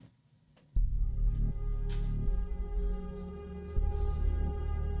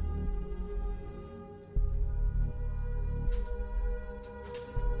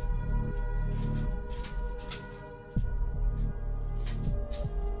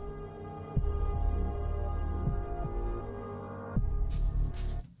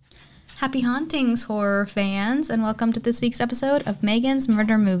Happy hauntings, horror fans, and welcome to this week's episode of Megan's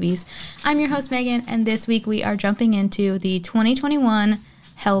Murder Movies. I'm your host, Megan, and this week we are jumping into the 2021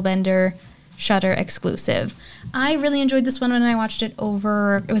 Hellbender Shudder exclusive. I really enjoyed this one when I watched it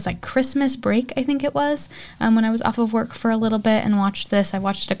over, it was like Christmas break, I think it was, when I was off of work for a little bit and watched this. I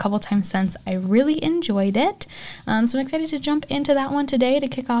watched it a couple times since. I really enjoyed it. So I'm excited to jump into that one today to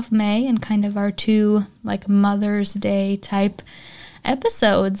kick off May and kind of our two like Mother's Day type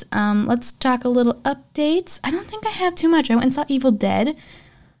episodes. Let's talk a little updates. I don't think I have too much. I went and saw Evil Dead.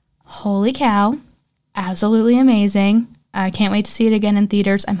 Holy cow. Absolutely amazing. I can't wait to see it again in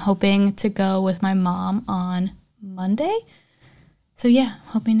theaters. I'm hoping to go with my mom on Monday. So yeah,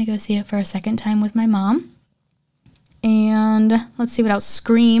 hoping to go see it for a second time with my mom. And let's see what else.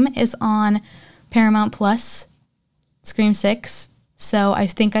 Scream is on Paramount Plus. Scream 6. So I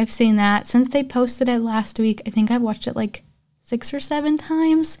think I've seen that. Since they posted it last week, I think I've watched it like 6 or 7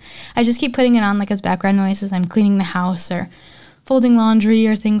 times. I just keep putting it on like as background noise as I'm cleaning the house or folding laundry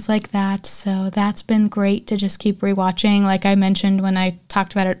or things like that. So that's been great to just keep rewatching. Like I mentioned when I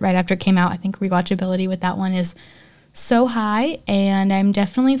talked about it right after it came out, I think rewatchability with that one is so high, and I'm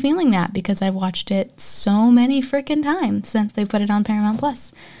definitely feeling that because I've watched it so many freaking times since they put it on Paramount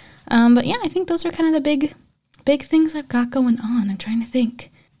Plus. But yeah, I think those are kind of the big things I've got going on. I'm trying to think.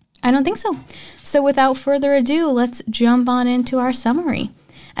 I don't think so. So without further ado, let's jump on into our summary.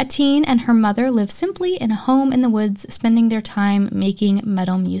 A teen and her mother live simply in a home in the woods, spending their time making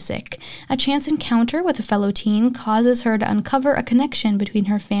metal music. A chance encounter with a fellow teen causes her to uncover a connection between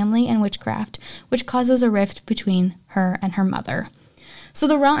her family and witchcraft, which causes a rift between her and her mother. So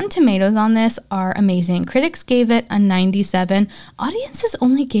the Rotten Tomatoes on this are amazing. Critics gave it a 97. Audiences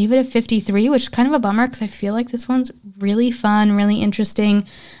only gave it a 53, which is kind of a bummer because I feel like this one's really fun, really interesting.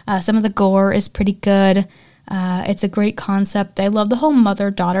 Some of the gore is pretty good. It's a great concept. I love the whole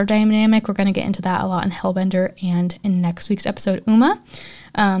mother-daughter dynamic. We're going to get into that a lot in Hellbender and in next week's episode, Uma.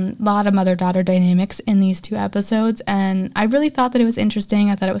 A lot of mother-daughter dynamics in these 2 episodes, and I really thought that it was interesting.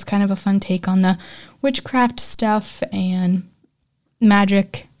 I thought it was kind of a fun take on the witchcraft stuff and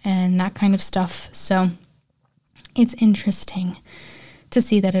magic and that kind of stuff. So it's interesting to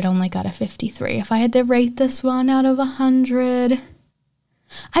see that it only got a 53. If I had to rate this one out of 100,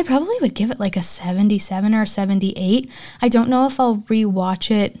 I probably would give it like a 77 or 78. I don't know if I'll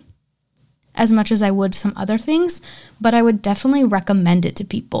rewatch it as much as I would some other things, but I would definitely recommend it to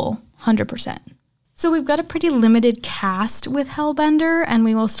people, 100%. So we've got a pretty limited cast with Hellbender, and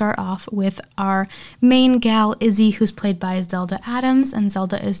we will start off with our main gal, Izzy, who's played by Zelda Adams, and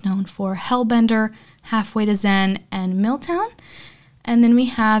Zelda is known for Hellbender, Halfway to Zen, and Milltown. And then we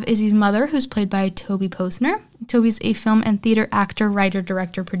have Izzy's mother, who's played by Toby Posner. Toby's a film and theater actor, writer,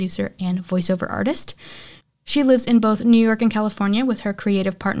 director, producer, and voiceover artist. She lives in both New York and California with her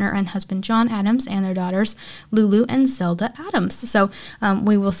creative partner and husband, John Adams, and their daughters, Lulu and Zelda Adams. So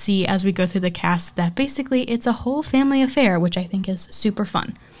we will see as we go through the cast that basically it's a whole family affair, which I think is super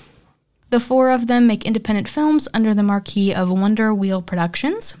fun. The 4 of them make independent films under the marquee of Wonder Wheel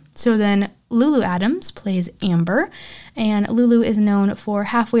Productions. So then Lulu Adams plays Amber, and Lulu is known for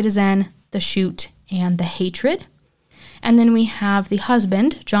Halfway to Zen, The Shoot, and The Hatred. And then we have the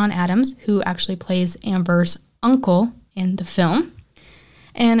husband, John Adams, who actually plays Amber's uncle in the film.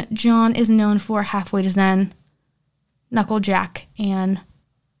 And John is known for Halfway to Zen, Knucklejack, and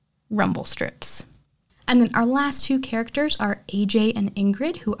Rumble Strips. And then our last 2 characters are AJ and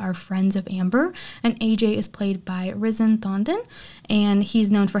Ingrid, who are friends of Amber. And AJ is played by Risen Thondon, and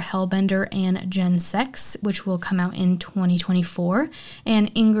he's known for Hellbender and Gen Sex, which will come out in 2024.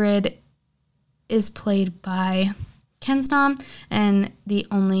 And Ingrid is played by Kensnam, and the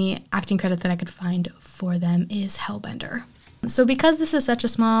only acting credit that I could find for them is Hellbender. So because this is such a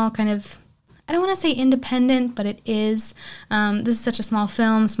small kind of, I don't want to say independent, but it is, this is such a small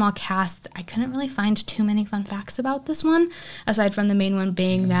film, small cast, I couldn't really find too many fun facts about this one, aside from the main one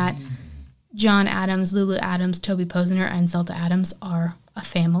being that John Adams, Lulu Adams, Toby Posner, and Zelda Adams are a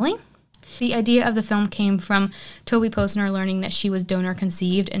family. The idea of the film came from Toby Posner learning that she was donor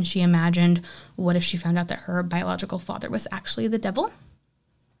conceived, and she imagined what if she found out that her biological father was actually the devil.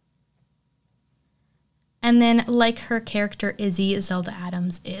 And then, like her character Izzy, Zelda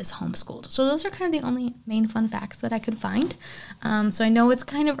Adams is homeschooled. So those are kind of the only main fun facts that I could find. So I know it's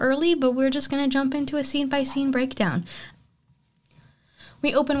kind of early, but we're just going to jump into a scene-by-scene breakdown.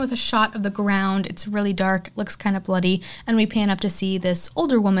 We open with a shot of the ground. It's really dark, looks kind of bloody, and we pan up to see this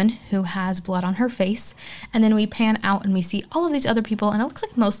older woman who has blood on her face. And then we pan out and we see all of these other people, and it looks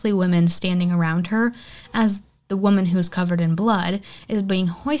like mostly women standing around her as the woman who's covered in blood is being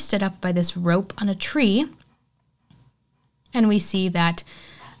hoisted up by this rope on a tree. And we see that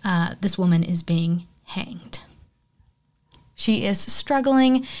this woman is being hanged. She is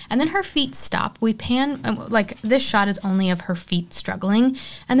struggling, and then her feet stop. We pan, like this shot is only of her feet struggling,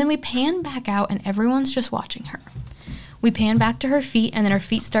 and then we pan back out and everyone's just watching her. We pan back to her feet, and then her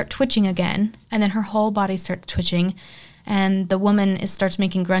feet start twitching again, and then her whole body starts twitching, and the woman starts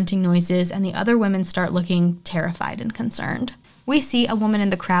making grunting noises, and the other women start looking terrified and concerned. We see a woman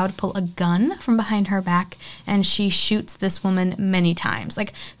in the crowd pull a gun from behind her back, and she shoots this woman many times. Like,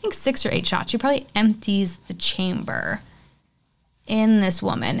 I think 6 or 8 shots. She probably empties the chamber in this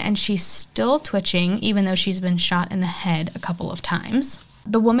woman, and she's still twitching, even though she's been shot in the head a couple of times.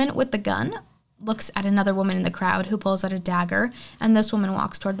 The woman with the gun looks at another woman in the crowd who pulls out a dagger, and this woman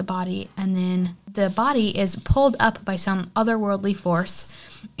walks toward the body, and then the body is pulled up by some otherworldly force,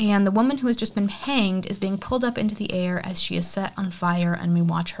 and the woman who has just been hanged is being pulled up into the air as she is set on fire, and we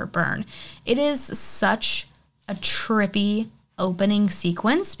watch her burn. It is such a trippy opening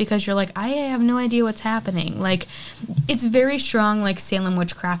sequence because you're like, I have no idea what's happening. Like, it's very strong, like Salem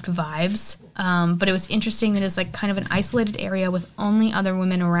witchcraft vibes, but it was interesting that it's like kind of an isolated area with only other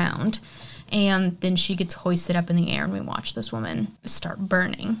women around. And then she gets hoisted up in the air, and we watch this woman start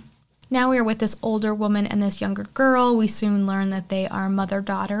burning. Now we are with this older woman and this younger girl. We soon learn that they are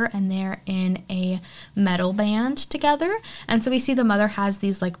mother-daughter, and they're in a metal band together. And so we see the mother has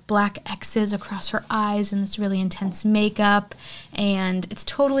these like black X's across her eyes and this really intense makeup, and it's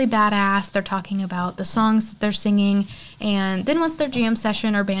totally badass. They're talking about the songs that they're singing, and then once their jam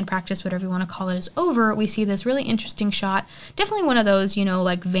session or band practice, whatever you want to call it, is over, we see this really interesting shot. Definitely one of those, you know,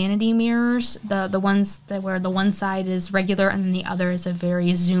 like vanity mirrors, the ones that where the one side is regular and then the other is a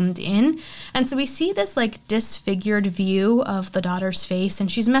very zoomed in. And so we see this like disfigured view of the daughter's face,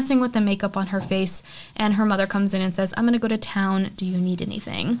 and she's messing with the makeup on her face, and her mother comes in and says, I'm going to go to town. Do you need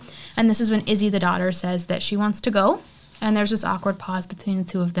anything? And this is when Izzy, the daughter, says that she wants to go. And there's this awkward pause between the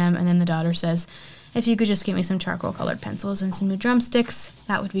two of them, and then the daughter says, if you could just get me some charcoal-colored pencils and some new drumsticks,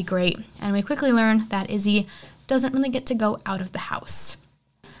 that would be great. And we quickly learn that Izzy doesn't really get to go out of the house.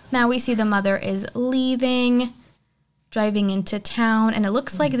 Now we see the mother is leaving, driving into town, and it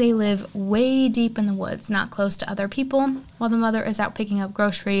looks like they live way deep in the woods, not close to other people. While the mother is out picking up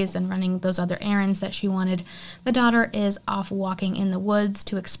groceries and running those other errands that she wanted, the daughter is off walking in the woods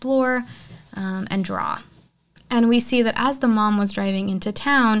to explore and draw. And we see that as the mom was driving into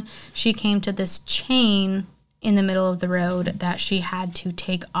town, she came to this chain in the middle of the road that she had to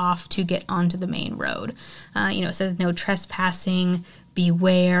take off to get onto the main road. It says no trespassing,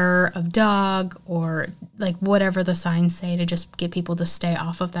 beware of dog, or like whatever the signs say to just get people to stay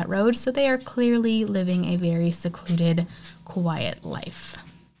off of that road. So they are clearly living a very secluded, quiet life.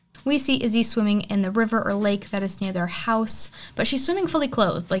 We see Izzy swimming in the river or lake that is near their house, but she's swimming fully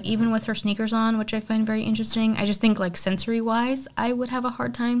clothed, like even with her sneakers on, which I find very interesting. I just think like sensory-wise, I would have a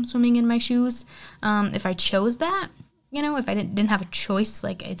hard time swimming in my shoes if I chose that. If I didn't have a choice,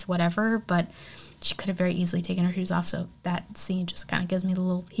 like it's whatever, but she could have very easily taken her shoes off, so that scene just kind of gives me the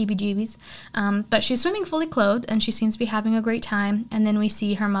little heebie-jeebies. But she's swimming fully clothed, and she seems to be having a great time, and then we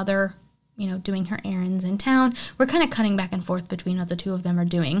see her mother doing her errands in town. We're kind of cutting back and forth between what the two of them are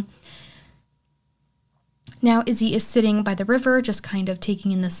doing. Now Izzy is sitting by the river, just kind of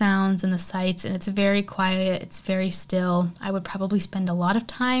taking in the sounds and the sights, and it's very quiet, it's very still. I would probably spend a lot of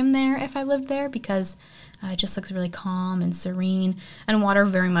time there if I lived there because it just looks really calm and serene, and water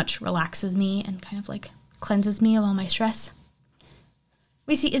very much relaxes me and kind of like cleanses me of all my stress.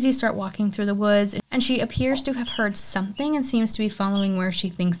 We see Izzy start walking through the woods, and she appears to have heard something and seems to be following where she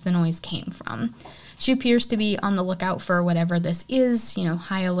thinks the noise came from. She appears to be on the lookout for whatever this is,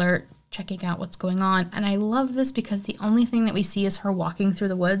 high alert, checking out what's going on. And I love this because the only thing that we see is her walking through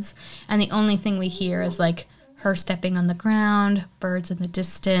the woods, and the only thing we hear is like her stepping on the ground, birds in the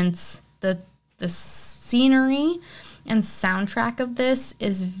distance. The scenery and soundtrack of this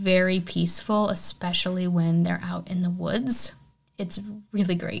is very peaceful, especially when they're out in the woods. It's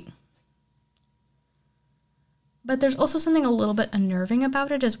really great. But there's also something a little bit unnerving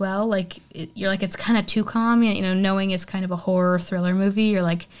about it as well. Like, you're like, it's kind of too calm, knowing it's kind of a horror thriller movie. You're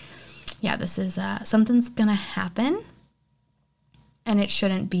like, yeah, this is, something's gonna happen. And it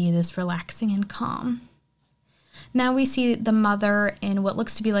shouldn't be this relaxing and calm. Now we see the mother in what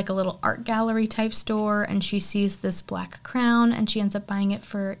looks to be like a little art gallery type store, and she sees this black crown, and she ends up buying it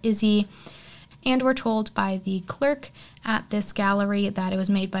for Izzy. And we're told by the clerk at this gallery that it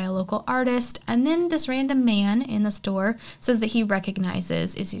was made by a local artist. And then this random man in the store says that he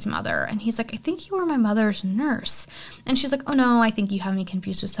recognizes Izzy's mother. And he's like, I think you were my mother's nurse. And she's like, oh no, I think you have me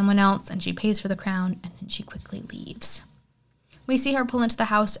confused with someone else. And she pays for the crown, and then she quickly leaves. We see her pull into the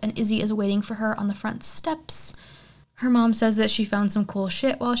house, and Izzy is waiting for her on the front steps. Her mom says that she found some cool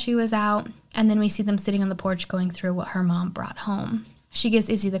shit while she was out, and then we see them sitting on the porch going through what her mom brought home. She gives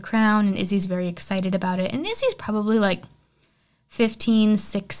Izzy the crown, and Izzy's very excited about it, and Izzy's probably like 15,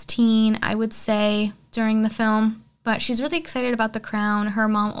 16, I would say, during the film. But she's really excited about the crown. Her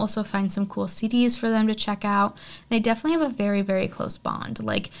mom also finds some cool CDs for them to check out. They definitely have a very, very close bond.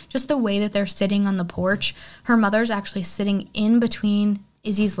 Like, just the way that they're sitting on the porch, her mother's actually sitting in between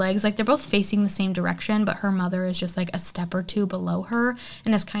Izzy's legs. Like, they're both facing the same direction, but her mother is just like a step or two below her.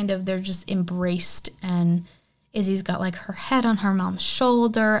 And it's kind of, they're just embraced, and Izzy's got like her head on her mom's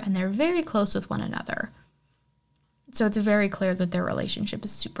shoulder, and they're very close with one another. So it's very clear that their relationship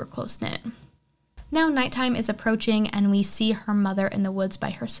is super close-knit. Now nighttime is approaching, and we see her mother in the woods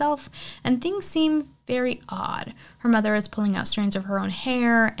by herself, and things seem very odd. Her mother is pulling out strands of her own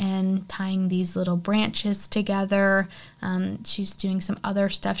hair and tying these little branches together. She's doing some other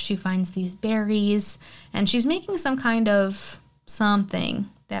stuff. She finds these berries, and she's making some kind of something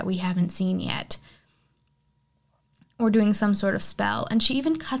that we haven't seen yet, or doing some sort of spell. And she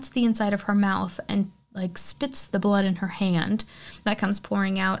even cuts the inside of her mouth and like spits the blood in her hand that comes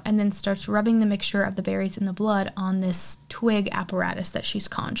pouring out, and then starts rubbing the mixture of the berries and the blood on this twig apparatus that she's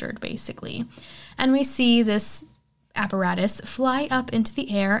conjured, basically. And we see this apparatus fly up into the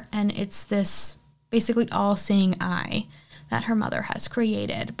air, and it's this basically all-seeing eye that her mother has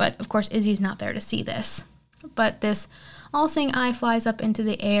created. But of course, Izzy's not there to see this. But this all-seeing eye flies up into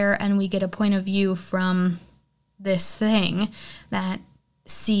the air, and we get a point of view from this thing that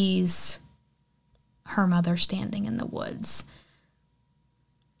sees her mother standing in the woods.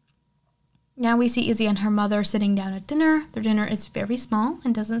 Now we see Izzy and her mother sitting down at dinner. Their dinner is very small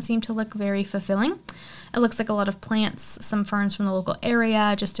and doesn't seem to look very fulfilling. It looks like a lot of plants, some ferns from the local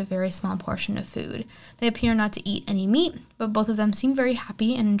area, just a very small portion of food. They appear not to eat any meat, but both of them seem very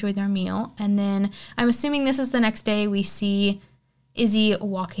happy and enjoy their meal. And then, I'm assuming this is the next day, we see Izzy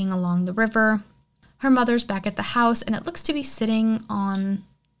walking along the river. Her mother's back at the house, and it looks to be sitting on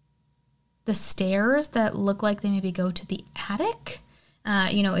the stairs that look like they maybe go to the attic.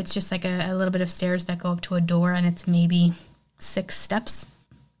 It's just like a little bit of stairs that go up to a door, and it's maybe 6 steps.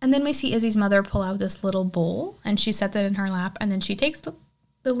 And then we see Izzy's mother pull out this little bowl, and she sets it in her lap, and then she takes the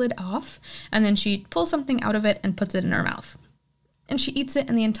lid off, and then she pulls something out of it and puts it in her mouth. And she eats it,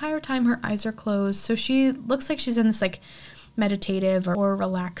 and the entire time her eyes are closed, so she looks like she's in this like meditative or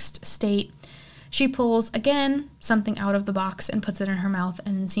relaxed state. She pulls, again, something out of the box and puts it in her mouth,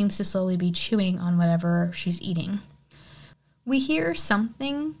 and then seems to slowly be chewing on whatever she's eating. We hear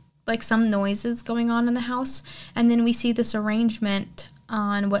something, like some noises going on in the house, and then we see this arrangement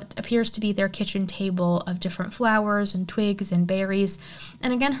on what appears to be their kitchen table of different flowers and twigs and berries.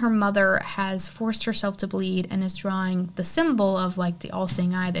 And again, her mother has forced herself to bleed and is drawing the symbol of like the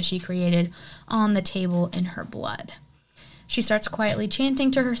all-seeing eye that she created on the table in her blood. She starts quietly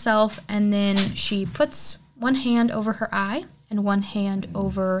chanting to herself, and then she puts one hand over her eye and one hand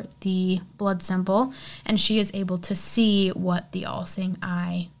over the blood symbol, and she is able to see what the all-seeing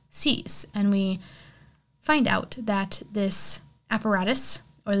eye sees. And we find out that this apparatus,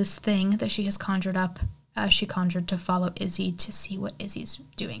 or this thing that she has conjured up, she conjured to follow Izzy to see what Izzy's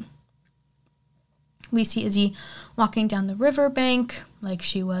doing. We see Izzy walking down the riverbank like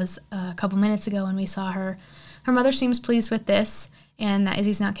she was a couple minutes ago when we saw her. Her mother seems pleased with this, and that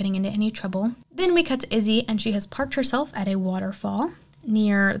Izzy's not getting into any trouble. Then we cut to Izzy, and she has parked herself at a waterfall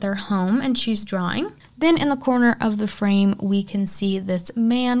near their home, and she's drawing. Then in the corner of the frame, we can see this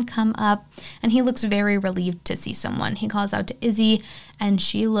man come up, and he looks very relieved to see someone. He calls out to Izzy, and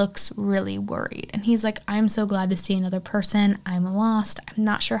she looks really worried. And he's like, "I'm so glad to see another person. I'm lost. I'm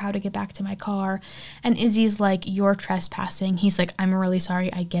not sure how to get back to my car." And Izzy's like, "You're trespassing." He's like, "I'm really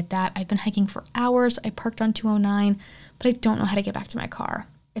sorry. I get that. I've been hiking for hours. I parked on 209, but I don't know how to get back to my car.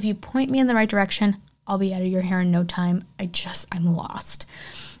 If you point me in the right direction, I'll be out of your hair in no time. I'm lost."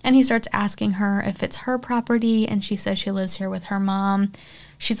 And he starts asking her if it's her property, and she says she lives here with her mom.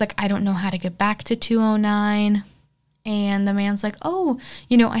 She's like, "I don't know how to get back to 209. And the man's like, "Oh,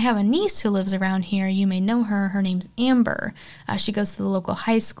 I have a niece who lives around here. You may know her. Her name's Amber. She goes to the local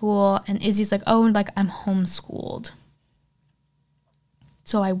high school." And Izzy's like, "Oh, like I'm homeschooled,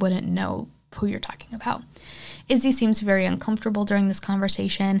 so I wouldn't know who you're talking about." Izzy seems very uncomfortable during this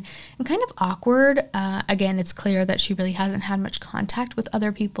conversation and kind of awkward. Again, it's clear that she really hasn't had much contact with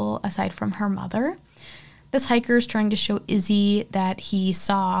other people aside from her mother. This hiker is trying to show Izzy that he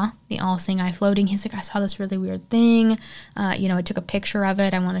saw the all-seeing eye floating. He's like, "I saw this really weird thing. I took a picture of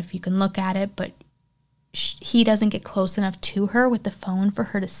it. I wonder if you can look at it." But he doesn't get close enough to her with the phone for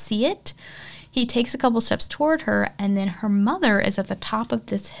her to see it. He takes a couple steps toward her, and then her mother is at the top of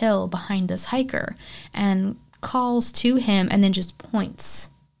this hill behind this hiker and calls to him and then just points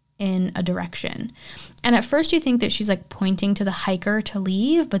in a direction. And at first you think that she's like pointing to the hiker to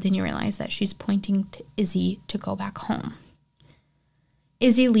leave, but then you realize that she's pointing to Izzy to go back home.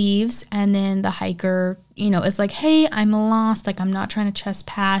 Izzy leaves, and then the hiker, is like, hey, I'm lost. Like, I'm not trying to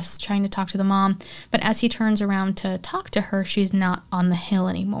trespass, trying to talk to the mom. But as he turns around to talk to her, she's not on the hill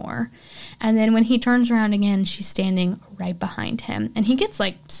anymore. And then when he turns around again, she's standing right behind him. And he gets,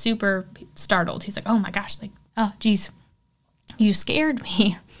 like, super startled. He's like, oh, my gosh. Like, oh, geez, you scared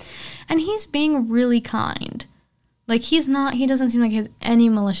me. And he's being really kind. Like, he doesn't seem like he has any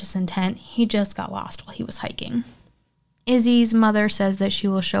malicious intent. He just got lost while he was hiking. Izzy's mother says that she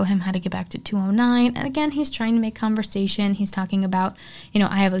will show him how to get back to 209. And again, he's trying to make conversation. He's talking about,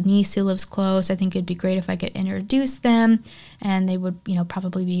 I have a niece who lives close. I think it'd be great if I could introduce them. And they would,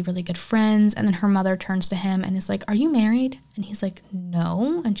 probably be really good friends. And then her mother turns to him and is like, are you married? And he's like,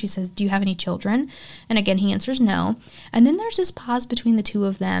 no. And she says, do you have any children? And again, he answers no. And then there's this pause between the two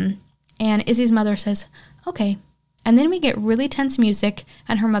of them. And Izzy's mother says, okay. And then we get really tense music,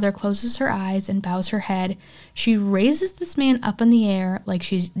 and her mother closes her eyes and bows her head. She raises this man up in the air like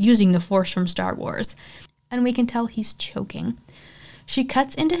she's using the Force from Star Wars, and we can tell he's choking. She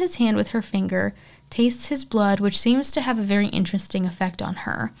cuts into his hand with her finger, tastes his blood, which seems to have a very interesting effect on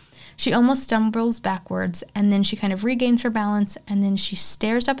her. She almost stumbles backwards, and then she kind of regains her balance, and then she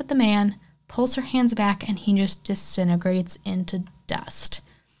stares up at the man, pulls her hands back, and he just disintegrates into dust.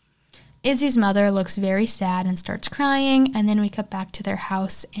 Izzy's mother looks very sad and starts crying, and then we cut back to their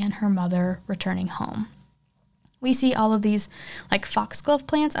house and her mother returning home. We see all of these like foxglove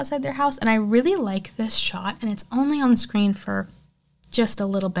plants outside their house, and I really like this shot, and it's only on screen for just a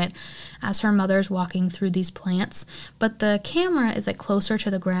little bit as her mother's walking through these plants, but the camera is like closer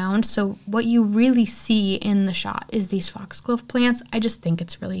to the ground, so what you really see in the shot is these foxglove plants. I just think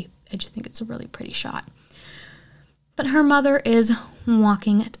it's a really pretty shot. But her mother is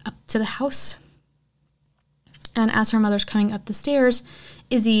walking up to the house. And as her mother's coming up the stairs,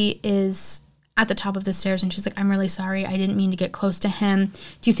 Izzy is at the top of the stairs and she's like, I'm really sorry. I didn't mean to get close to him.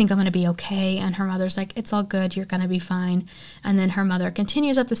 Do you think I'm going to be okay? And her mother's like, it's all good. You're going to be fine. And then her mother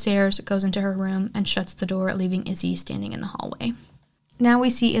continues up the stairs, goes into her room, and shuts the door, leaving Izzy standing in the hallway. Now we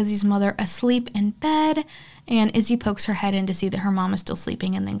see Izzy's mother asleep in bed, and Izzy pokes her head in to see that her mom is still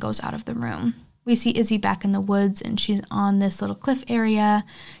sleeping and then goes out of the room. We see Izzy back in the woods, and she's on this little cliff area.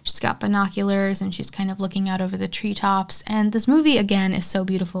 She's got binoculars, and she's kind of looking out over the treetops. And this movie, again, is so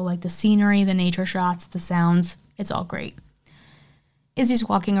beautiful. Like the scenery, the nature shots, the sounds. It's all great. Izzy's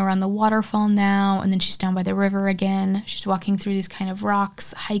walking around the waterfall now, and then she's down by the river again. She's walking through these kind of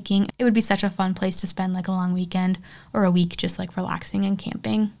rocks, hiking. It would be such a fun place to spend like a long weekend or a week just like relaxing and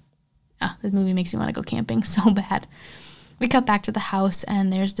camping. This movie makes me want to go camping so bad. We cut back to the house,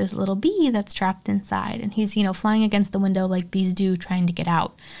 and there's this little bee that's trapped inside, and he's, flying against the window like bees do, trying to get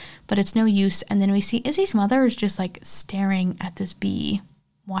out, but it's no use. And then we see Izzy's mother is just like staring at this bee,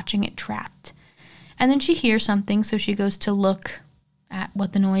 watching it trapped. And then she hears something, so she goes to look at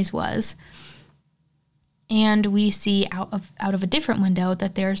what the noise was. And we see out of a different window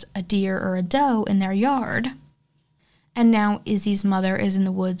that there's a deer or a doe in their yard. And now Izzy's mother is in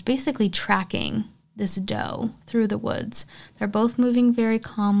the woods, basically tracking this doe through the woods. They're both moving very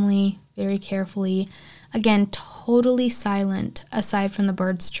calmly, very carefully. Again, totally silent, aside from the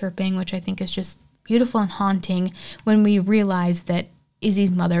birds chirping, which I think is just beautiful and haunting when we realize that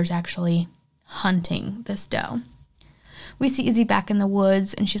Izzy's mother's actually hunting this doe. We see Izzy back in the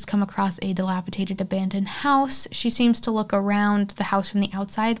woods, and she's come across a dilapidated abandoned house. She seems to look around the house from the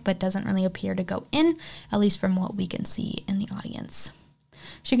outside, but doesn't really appear to go in, at least from what we can see in the audience.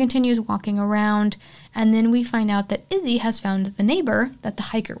 She continues walking around, and then we find out that Izzy has found the neighbor that the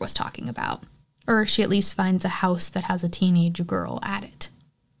hiker was talking about. Or she at least finds a house that has a teenage girl at it.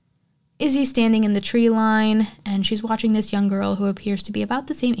 Izzy's standing in the tree line, and she's watching this young girl who appears to be about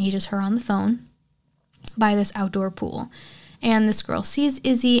the same age as her on the phone by this outdoor pool. And this girl sees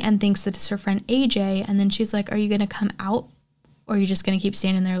Izzy and thinks that it's her friend AJ, and then she's like, are you going to come out, or are you just going to keep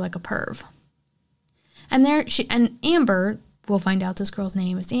standing there like a perv? And Amber, we'll find out this girl's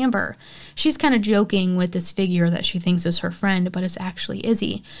name is Amber. She's kind of joking with this figure that she thinks is her friend, but it's actually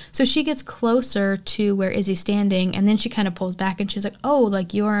Izzy. So she gets closer to where Izzy's standing, and then she kind of pulls back, and she's like, oh,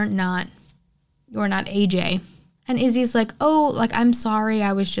 like, you're not AJ. And Izzy's like, oh, like, I'm sorry,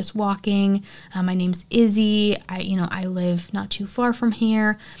 I was just walking. My name's Izzy. I live not too far from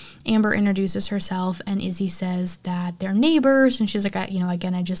here. Amber introduces herself, and Izzy says that they're neighbors, and she's like,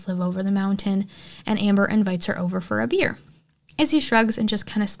 again, I just live over the mountain. And Amber invites her over for a beer. Izzy shrugs and just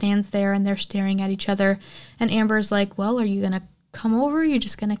kind of stands there, and they're staring at each other. And Amber's like, well, are you going to come over? Or are you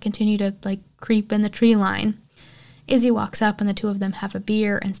just going to continue to, like, creep in the tree line? Izzy walks up and the two of them have a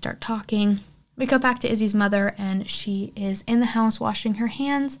beer and start talking. We go back to Izzy's mother and she is in the house washing her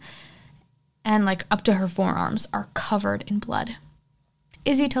hands and like up to her forearms are covered in blood.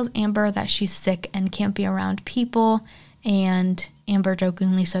 Izzy tells Amber that she's sick and can't be around people, and Amber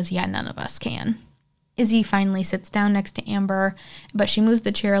jokingly says, yeah, none of us can. Izzy finally sits down next to Amber, but she moves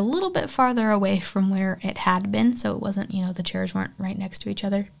the chair a little bit farther away from where it had been, so it wasn't, the chairs weren't right next to each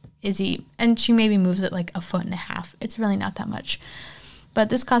other. Izzy, and she maybe moves it like 1.5 feet. It's really not that much. But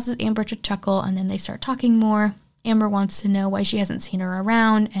this causes Amber to chuckle, and then they start talking more. Amber wants to know why she hasn't seen her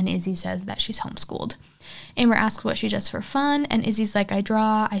around, and Izzy says that she's homeschooled. Amber asks what she does for fun, and Izzy's like, I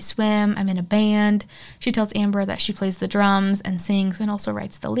draw, I swim, I'm in a band. She tells Amber that she plays the drums and sings and also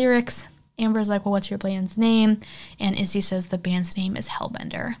writes the lyrics. Amber's like, well, what's your band's name? And Izzy says the band's name is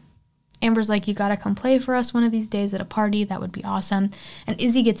Hellbender. Amber's like, you gotta come play for us one of these days at a party. That would be awesome. And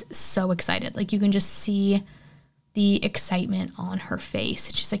Izzy gets so excited. Like, you can just see the excitement on her face.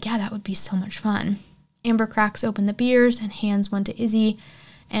 And she's like, yeah, that would be so much fun. Amber cracks open the beers and hands one to Izzy.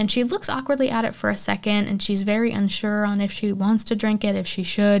 And she looks awkwardly at it for a second, and she's very unsure on if she wants to drink it, if she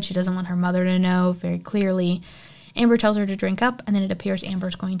should. She doesn't want her mother to know very clearly. Amber tells her to drink up, and then it appears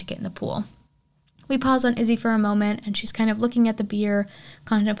Amber's going to get in the pool. We pause on Izzy for a moment, and she's kind of looking at the beer,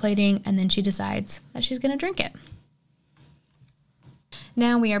 contemplating, and then she decides that she's going to drink it.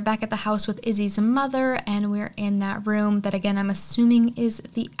 Now we are back at the house with Izzy's mother, and we're in that room that, again, I'm assuming is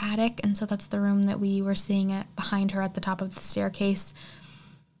the attic, and so that's the room that we were seeing behind her at the top of the staircase.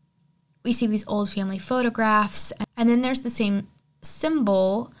 We see these old family photographs, and then there's the same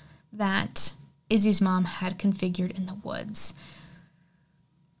symbol that Izzy's mom had configured in the woods.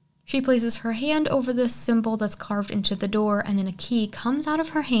 She places her hand over the symbol that's carved into the door, and then a key comes out of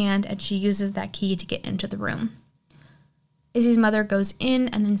her hand, and she uses that key to get into the room. Izzy's mother goes in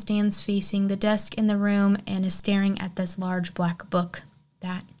and then stands facing the desk in the room and is staring at this large black book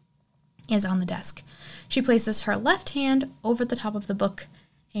that is on the desk. She places her left hand over the top of the book,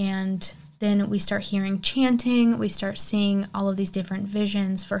 and then we start hearing chanting. We start seeing all of these different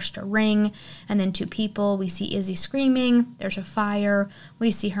visions. First a ring, and then 2 people. We see Izzy screaming. There's a fire. We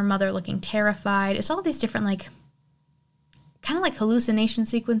see her mother looking terrified. It's all these different, kind of like hallucination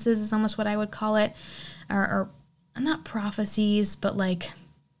sequences is almost what I would call it. Or not prophecies, but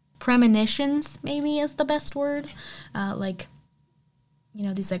premonitions maybe is the best word.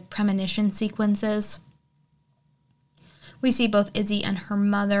 These premonition sequences. We see both Izzy and her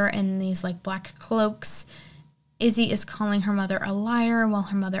mother in these black cloaks. Izzy is calling her mother a liar while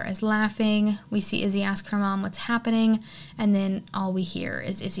her mother is laughing. We see Izzy ask her mom what's happening, and then all we hear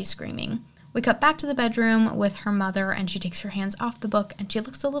is Izzy screaming. We cut back to the bedroom with her mother, and she takes her hands off the book, and she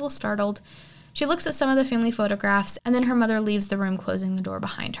looks a little startled. She looks at some of the family photographs, and then her mother leaves the room, closing the door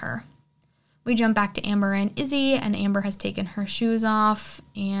behind her. We jump back to Amber and Izzy, and Amber has taken her shoes off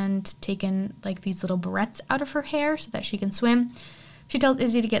and taken these little barrettes out of her hair so that she can swim. She tells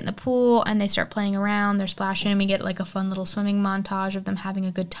Izzy to get in the pool, and they start playing around. They're splashing, and we get a fun little swimming montage of them having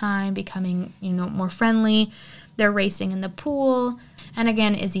a good time, becoming, more friendly. They're racing in the pool, and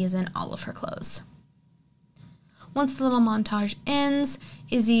again, Izzy is in all of her clothes. Once the little montage ends,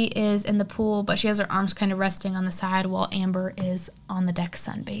 Izzy is in the pool, but she has her arms kind of resting on the side while Amber is on the deck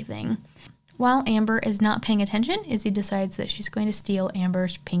sunbathing. While Amber is not paying attention, Izzy decides that she's going to steal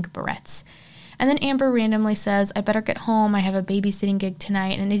Amber's pink barrettes. And then Amber randomly says, I better get home, I have a babysitting gig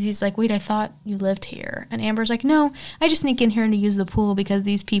tonight. And Izzy's like, wait, I thought you lived here. And Amber's like, no, I just sneak in here to use the pool because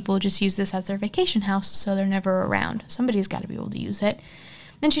these people just use this as their vacation house, so they're never around. Somebody's got to be able to use it.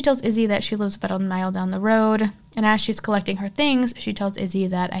 Then she tells Izzy that she lives about a mile down the road, and as she's collecting her things, she tells Izzy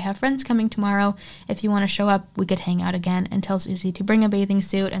that I have friends coming tomorrow. If you want to show up, we could hang out again, and tells Izzy to bring a bathing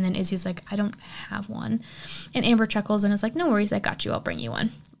suit, and then Izzy's like, I don't have one. And Amber chuckles and is like, no worries, I got you, I'll bring you one.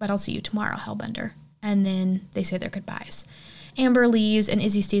 But I'll see you tomorrow, Hellbender. And then they say their goodbyes. Amber leaves, and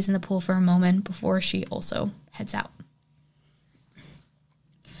Izzy stays in the pool for a moment before she also heads out.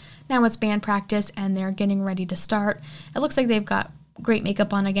 Now it's band practice, and they're getting ready to start. It looks like they've got great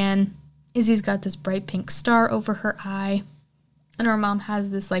makeup on again. Izzy's got this bright pink star over her eye, and her mom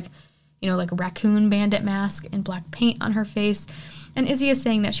has this raccoon bandit mask and black paint on her face. And Izzy is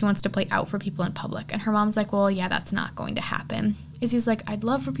saying that she wants to play out for people in public, and her mom's like, well, yeah, that's not going to happen. Izzy's like, I'd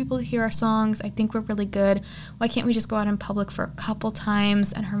love for people to hear our songs. I think we're really good. Why can't we just go out in public for a couple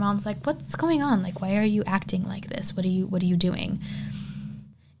times? And her mom's like, what's going on? Why are you acting like this? What are you doing?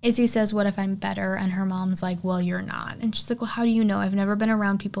 Izzy says, what if I'm better? And her mom's like, well, you're not. And she's like, well, how do you know? I've never been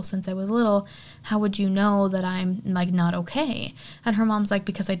around people since I was little. How would you know that I'm, not okay? And her mom's like,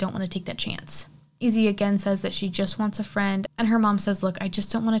 because I don't want to take that chance. Izzy again says that she just wants a friend. And her mom says, look, I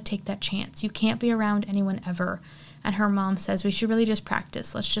just don't want to take that chance. You can't be around anyone ever. and her mom says we should really just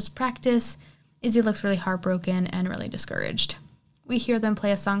practice. Let's just practice. Izzy looks really heartbroken and really discouraged. We hear them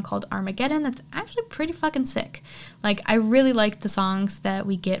play a song called Armageddon that's actually pretty fucking sick. Like, I really like the songs that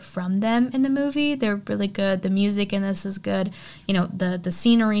we get from them in the movie. They're really good. The music in this is good. You know, the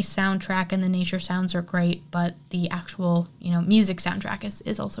scenery soundtrack and the nature sounds are great, but the actual, music soundtrack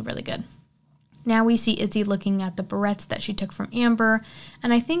is also really good. Now we see Izzy looking at the barrettes that she took from Amber,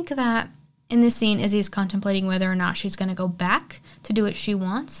 and I think that in this scene, Izzy is contemplating whether or not she's going to go back to do what she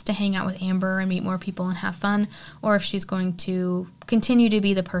wants, to hang out with Amber and meet more people and have fun, or if she's going to continue to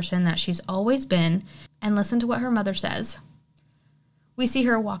be the person that she's always been and listen to what her mother says. We see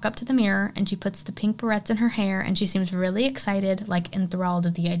her walk up to the mirror, and she puts the pink barrettes in her hair, and she seems really excited, like enthralled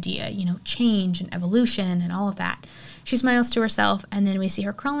with the idea, change and evolution and all of that. She smiles to herself, and then we see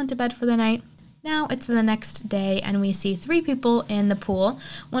her crawl into bed for the night. Now it's the next day, and we see 3 people in the pool.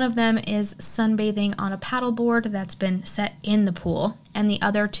 One of them is sunbathing on a paddleboard that's been set in the pool, and the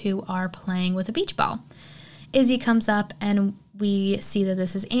other 2 are playing with a beach ball. Izzy comes up, and we see that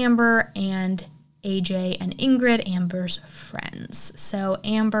this is Amber and AJ and Ingrid, Amber's friends. So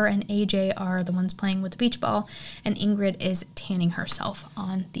Amber and AJ are the ones playing with the beach ball, and Ingrid is tanning herself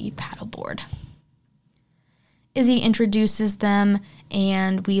on the paddleboard. Izzy introduces them,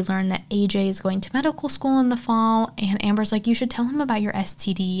 and we learn that AJ is going to medical school in the fall, and Amber's like, you should tell him about your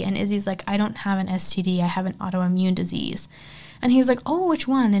STD, and Izzy's like, I don't have an STD, I have an autoimmune disease. And he's like, oh, which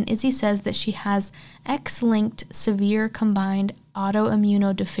one? And Izzy says that she has X-linked severe combined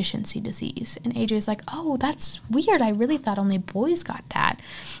autoimmunodeficiency disease. And AJ's like, oh, that's weird, I really thought only boys got that.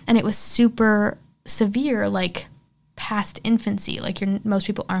 And it was super severe, like past infancy, like most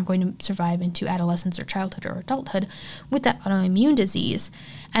people aren't going to survive into adolescence or childhood or adulthood with that autoimmune disease.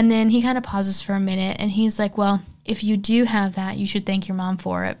 And then he kind of pauses for a minute, and he's like, well, if you do have that, you should thank your mom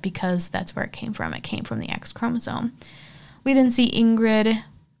for it, because that's where it came from. It came from the X chromosome. We then see Ingrid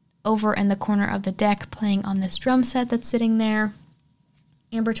over in the corner of the deck playing on this drum set that's sitting there.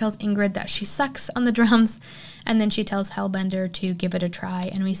 Amber tells Ingrid that she sucks on the drums, and then she tells Hellbender to give it a try,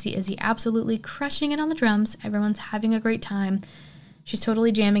 and we see Izzy absolutely crushing it on the drums. Everyone's having a great time. She's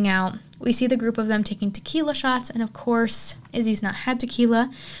totally jamming out. We see the group of them taking tequila shots, and of course, Izzy's not had tequila,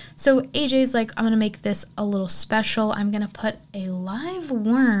 so AJ's like, I'm going to make this a little special. I'm going to put a live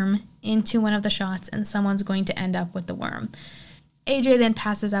worm into one of the shots, and someone's going to end up with the worm. AJ then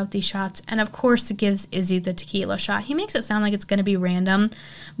passes out these shots, and of course gives Izzy the tequila shot. He makes it sound like it's going to be random,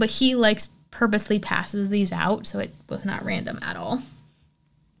 but he purposely passes these out, so it was not random at all.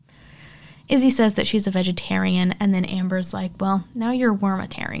 Izzy says that she's a vegetarian, and then Amber's like, well, now you're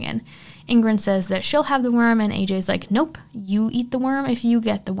wormitarian. Ingrid says that she'll have the worm, and AJ's like, nope, you eat the worm if you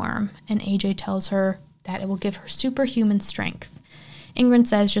get the worm. And AJ tells her that it will give her superhuman strength. Ingrid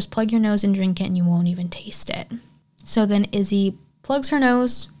says, just plug your nose and drink it, and you won't even taste it. So then Izzy plugs her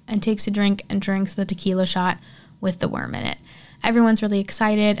nose and takes a drink and drinks the tequila shot with the worm in it. Everyone's really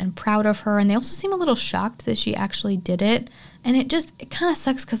excited and proud of her, and they also seem a little shocked that she actually did it. And it kind of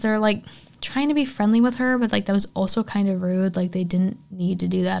sucks because they're trying to be friendly with her, but that was also kind of rude. They didn't need to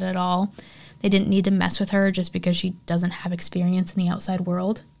do that at all. They didn't need to mess with her just because she doesn't have experience in the outside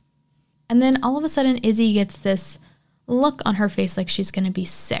world. And then all of a sudden Izzy gets this look on her face like she's going to be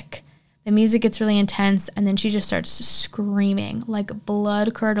sick. The music gets really intense, and then she just starts screaming,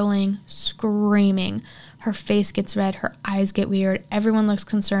 blood-curdling, screaming. Her face gets red, her eyes get weird, everyone looks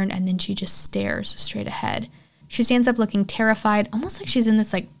concerned, and then she just stares straight ahead. She stands up looking terrified, almost like she's in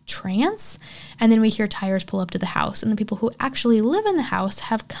this trance, and then we hear tires pull up to the house, and the people who actually live in the house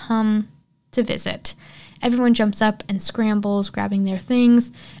have come to visit. Everyone jumps up and scrambles, grabbing their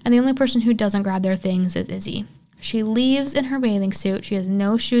things, and the only person who doesn't grab their things is Izzy. She leaves in her bathing suit, she has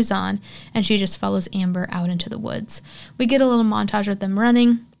no shoes on, and she just follows Amber out into the woods. We get a little montage of them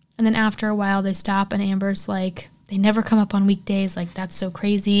running, and then after a while they stop, and Amber's like, they never come up on weekdays, that's so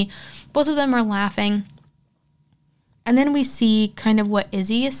crazy. Both of them are laughing. And then we see kind of what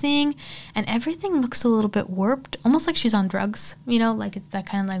Izzy is seeing, and everything looks a little bit warped, almost like she's on drugs, it's that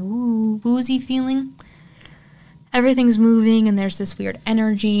kind of woozy feeling. Everything's moving, and there's this weird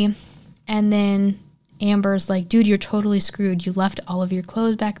energy, and then Amber's like, dude, you're totally screwed. You left all of your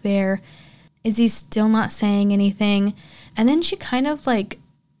clothes back there. Izzy's still not saying anything. And then she kind of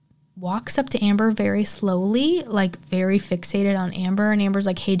walks up to Amber very slowly, very fixated on Amber. And Amber's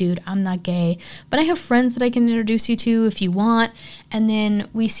like, hey, dude, I'm not gay, but I have friends that I can introduce you to if you want. And then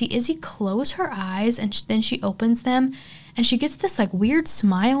we see Izzy close her eyes, and then she opens them, and she gets this weird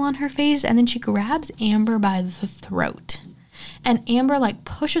smile on her face. And then she grabs Amber by the throat. And Amber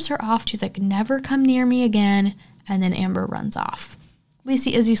pushes her off. She's like, never come near me again. And then Amber runs off. We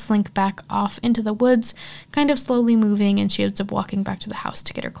see Izzy slink back off into the woods, kind of slowly moving, and she ends up walking back to the house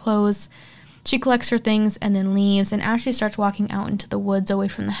to get her clothes. She collects her things and then leaves, and as she starts walking out into the woods away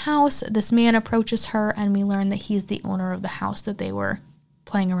from the house, this man approaches her, and we learn that he's the owner of the house that they were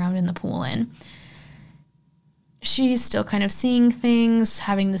playing around in the pool in. She's still kind of seeing things,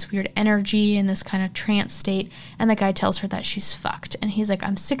 having this weird energy and this kind of trance state, and the guy tells her that she's fucked. And he's like,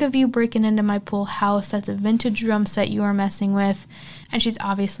 I'm sick of you breaking into my pool house. That's a vintage drum set you are messing with. And she's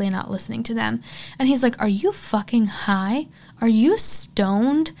obviously not listening to them. And he's like, are you fucking high? Are you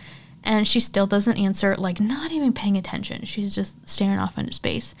stoned? And she still doesn't answer, like not even paying attention. She's just staring off into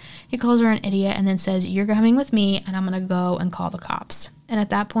space. He calls her an idiot and then says, you're coming with me and I'm going to go and call the cops. And at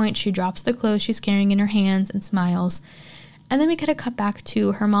that point, she drops the clothes she's carrying in her hands and smiles. And then we get a cut back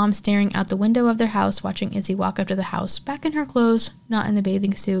to her mom staring out the window of their house, watching Izzy walk up to the house, back in her clothes, not in the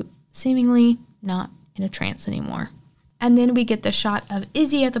bathing suit, seemingly not in a trance anymore. And then we get the shot of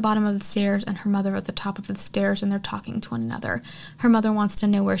Izzy at the bottom of the stairs and her mother at the top of the stairs, and they're talking to one another. Her mother wants to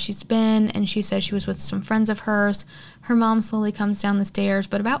know where she's been, and she says she was with some friends of hers. Her mom slowly comes down the stairs,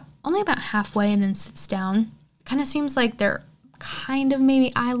 but only about halfway, and then sits down. Kind of seems like they're kind of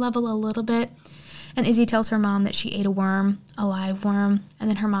maybe eye level a little bit. And Izzy tells her mom that she ate a worm, a live worm, and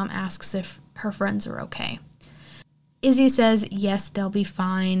then her mom asks if her friends are okay. Izzy says, yes, they'll be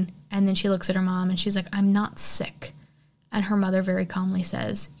fine, and then she looks at her mom, and she's like, I'm not sick. And her mother very calmly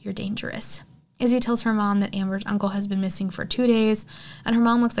says, you're dangerous. Izzy tells her mom that Amber's uncle has been missing for 2 days, and her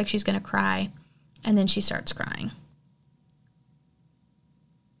mom looks like she's going to cry, and then she starts crying.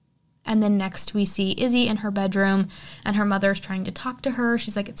 And then next we see Izzy in her bedroom, and her mother's trying to talk to her.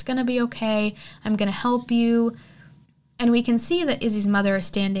 She's like, it's going to be okay. I'm going to help you. And we can see that Izzy's mother is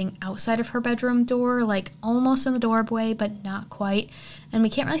standing outside of her bedroom door, like almost in the doorway, but not quite. And we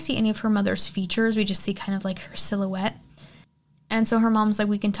can't really see any of her mother's features. We just see kind of like her silhouette. And so her mom's like,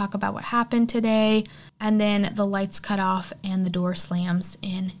 we can talk about what happened today. And then the lights cut off and the door slams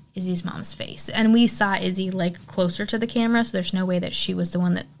in Izzy's mom's face. And we saw Izzy like closer to the camera, so there's no way that she was the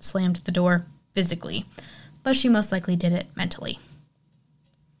one that slammed the door physically. But she most likely did it mentally.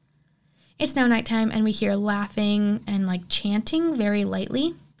 It's now nighttime and we hear laughing and like chanting very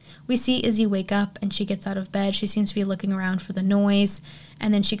lightly. We see Izzy wake up and she gets out of bed. She seems to be looking around for the noise.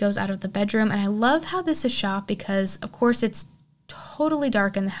 And then she goes out of the bedroom. And I love how this is shot because, of course, it's totally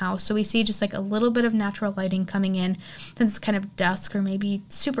dark in the house, so we see just like a little bit of natural lighting coming in since it's kind of dusk or maybe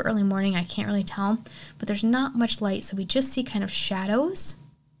super early morning. I can't really tell, but there's not much light, so we just see kind of shadows.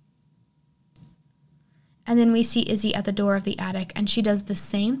 And then we see Izzy at the door of the attic, and she does the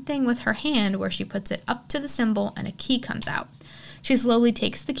same thing with her hand where she puts it up to the symbol and a key comes out. She slowly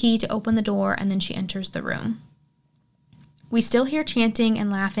takes the key to open the door, and then she enters the room. We still hear chanting and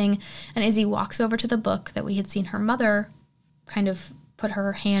laughing, and Izzy walks over to the book that we had seen her mother kind of put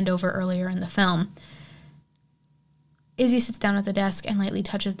her hand over earlier in the film. Izzy sits down at the desk and lightly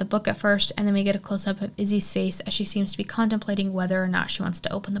touches the book at first, and then we get a close-up of Izzy's face as she seems to be contemplating whether or not she wants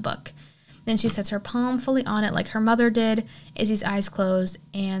to open the book. Then she sets her palm fully on it like her mother did, Izzy's eyes closed,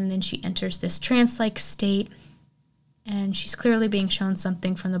 and then she enters this trance-like state, and she's clearly being shown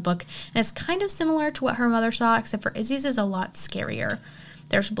something from the book, and it's kind of similar to what her mother saw, except for Izzy's is a lot scarier.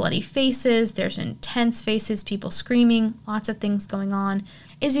 There's bloody faces, there's intense faces, people screaming, lots of things going on.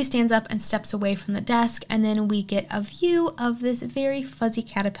 Izzy stands up and steps away from the desk, and then we get a view of this very fuzzy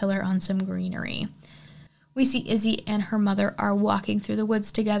caterpillar on some greenery. We see Izzy and her mother are walking through the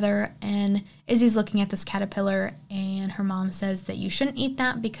woods together, and Izzy's looking at this caterpillar, and her mom says that you shouldn't eat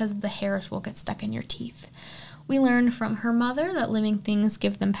that because the hairs will get stuck in your teeth. We learn from her mother that living things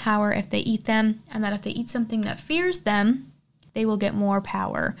give them power if they eat them, and that if they eat something that fears them, they will get more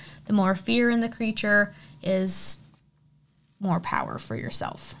power. The more fear in the creature is more power for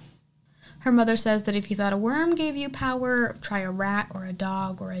yourself. Her mother says that if you thought a worm gave you power, try a rat or a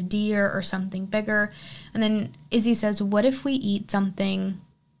dog or a deer or something bigger. And then Izzy says, what if we eat something?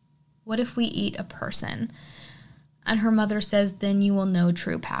 What if we eat a person? And her mother says, then you will know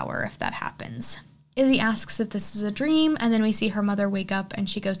true power if that happens. Izzy asks if this is a dream, and then we see her mother wake up and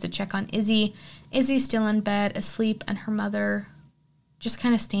she goes to check on Izzy. Izzy's still in bed, asleep, and her mother just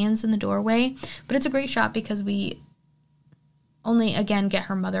kind of stands in the doorway. But it's a great shot because we only, again, get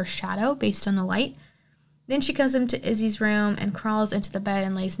her mother's shadow based on the light. Then she comes into Izzy's room and crawls into the bed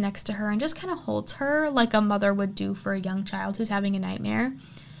and lays next to her and just kind of holds her like a mother would do for a young child who's having a nightmare.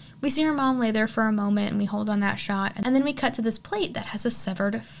 We see her mom lay there for a moment, and we hold on that shot. And then we cut to this plate that has a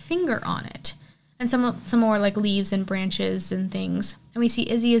severed finger on it. And some more like leaves and branches and things. And we see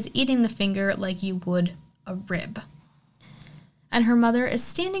Izzy is eating the finger like you would a rib. And her mother is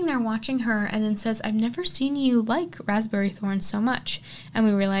standing there watching her and then says, "I've never seen you like raspberry thorns so much." And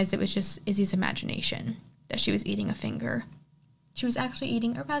we realized it was just Izzy's imagination, that she was eating a finger. She was actually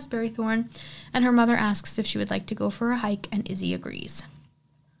eating a raspberry thorn, and her mother asks if she would like to go for a hike, and Izzy agrees.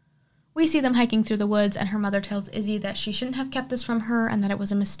 We see them hiking through the woods, and her mother tells Izzy that she shouldn't have kept this from her and that it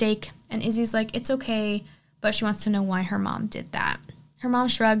was a mistake. And Izzy's like, it's okay, but she wants to know why her mom did that. Her mom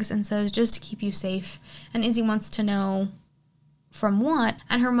shrugs and says, just to keep you safe. And Izzy wants to know from what?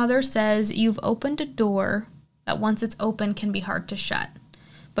 And her mother says, you've opened a door that once it's open can be hard to shut.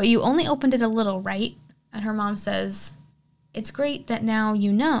 But you only opened it a little, right? And her mom says, it's great that now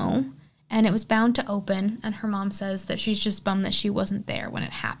you know, and it was bound to open. And her mom says that she's just bummed that she wasn't there when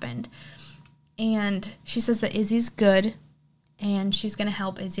it happened. And she says that Izzy's good, and she's going to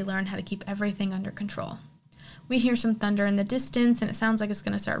help Izzy learn how to keep everything under control. We hear some thunder in the distance, and it sounds like it's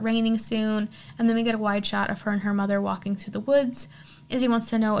going to start raining soon. And then we get a wide shot of her and her mother walking through the woods. Izzy wants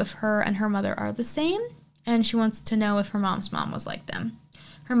to know if her and her mother are the same, and she wants to know if her mom's mom was like them.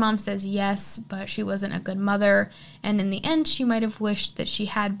 Her mom says yes, but she wasn't a good mother, and in the end, she might have wished that she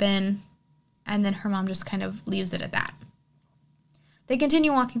had been, and then her mom just kind of leaves it at that. They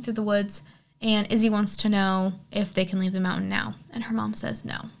continue walking through the woods, and Izzy wants to know if they can leave the mountain now, and her mom says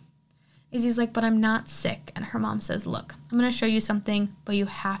no. Izzy's like, but I'm not sick, and her mom says, look, I'm going to show you something, but you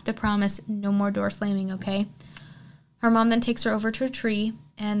have to promise no more door slamming, okay? Her mom then takes her over to a tree,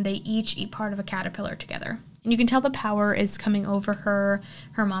 and they each eat part of a caterpillar together. And you can tell the power is coming over her.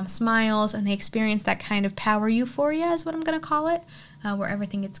 Her mom smiles, and they experience that kind of power euphoria is what I'm going to call it, where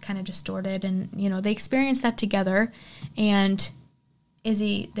everything gets kind of distorted. And, they experience that together. And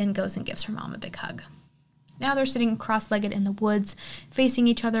Izzy then goes and gives her mom a big hug. Now they're sitting cross-legged in the woods, facing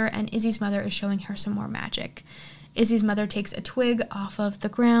each other, and Izzy's mother is showing her some more magic. Izzy's mother takes a twig off of the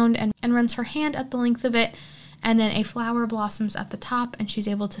ground and runs her hand up the length of it, and then a flower blossoms at the top, and she's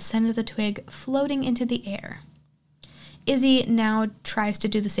able to send the twig floating into the air. Izzy now tries to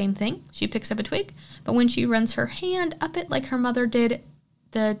do the same thing. She picks up a twig, but when she runs her hand up it like her mother did,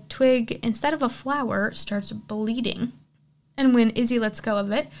 the twig, instead of a flower, starts bleeding. And when Izzy lets go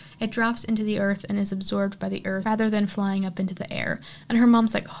of it, it drops into the earth and is absorbed by the earth rather than flying up into the air. And her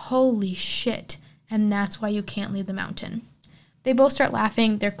mom's like, holy shit, and that's why you can't leave the mountain. They both start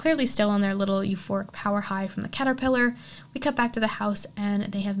laughing. They're clearly still on their little euphoric power high from the caterpillar. We cut back to the house, and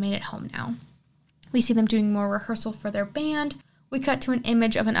they have made it home now. We see them doing more rehearsal for their band. We cut to an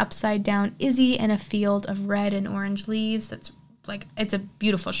image of an upside-down Izzy in a field of red and orange leaves. It's a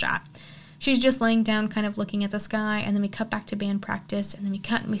beautiful shot. She's just laying down, kind of looking at the sky, and then we cut back to band practice, and then we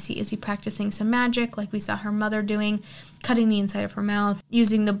cut and we see Izzy practicing some magic, like we saw her mother doing, cutting the inside of her mouth,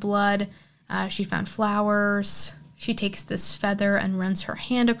 using the blood. She found flowers. She takes this feather and runs her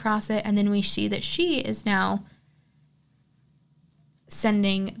hand across it, and then we see that she is now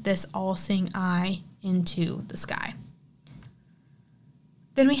sending this all-seeing eye into the sky.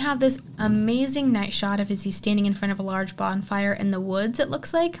 Then we have this amazing night shot of Izzy standing in front of a large bonfire in the woods, it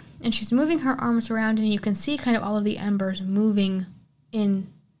looks like, and she's moving her arms around, and you can see kind of all of the embers moving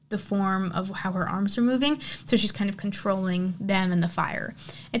in the form of how her arms are moving, so she's kind of controlling them and the fire.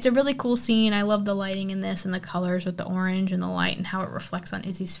 It's a really cool scene. I love the lighting in this and the colors with the orange and the light and how it reflects on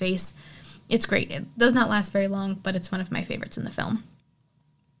Izzy's face. It's great. It does not last very long, but it's one of my favorites in the film.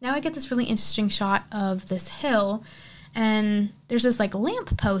 Now I get this really interesting shot of this hill, and there's this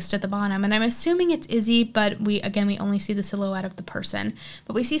lamp post at the bottom, and I'm assuming it's Izzy, but we only see the silhouette of the person.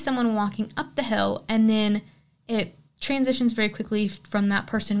 But we see someone walking up the hill, and then it transitions very quickly from that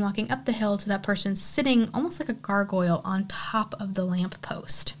person walking up the hill to that person sitting almost like a gargoyle on top of the lamp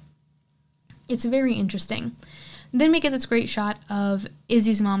post. It's very interesting. Then we get this great shot of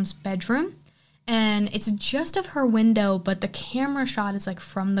Izzy's mom's bedroom, and it's just of her window, but the camera shot is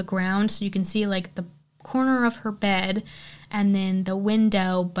from the ground, so you can see the corner of her bed and then the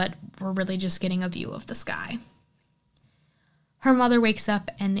window, but we're really just getting a view of the sky. Her mother wakes up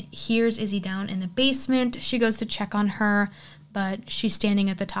and hears Izzy down in the basement. She goes to check on her, but she's standing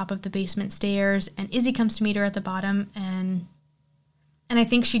at the top of the basement stairs, and Izzy comes to meet her at the bottom, and I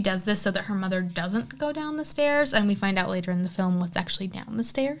think she does this so that her mother doesn't go down the stairs, and we find out later in the film what's actually down the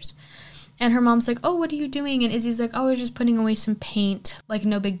stairs. And her mom's like, oh, what are you doing? And Izzy's like, oh, I was just putting away some paint,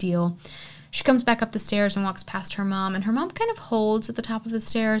 no big deal. She comes back up the stairs and walks past her mom, and her mom kind of holds at the top of the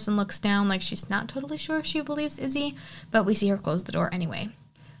stairs and looks down like she's not totally sure if she believes Izzy, but we see her close the door anyway.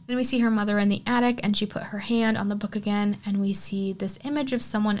 Then we see her mother in the attic, and she put her hand on the book again, and we see this image of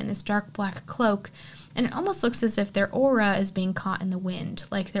someone in this dark black cloak, and it almost looks as if their aura is being caught in the wind,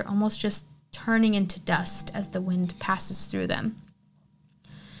 like they're almost just turning into dust as the wind passes through them.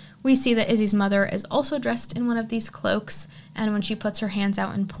 We see that Izzy's mother is also dressed in one of these cloaks, and when she puts her hands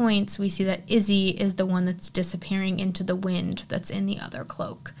out and points, we see that Izzy is the one that's disappearing into the wind that's in the other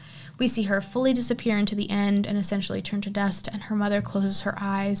cloak. We see her fully disappear into the end and essentially turn to dust, and her mother closes her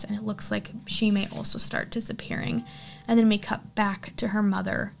eyes, and it looks like she may also start disappearing. And then we cut back to her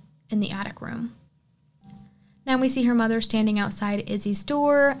mother in the attic room. Now we see her mother standing outside Izzy's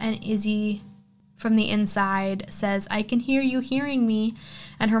door, and Izzy from the inside says, "I can hear you hearing me,"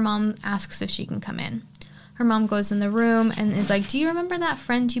 and her mom asks if she can come in. Her mom goes in the room and is like, "Do you remember that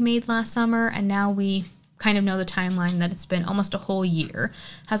friend you made last summer?" And now we kind of know the timeline that it's been almost a whole year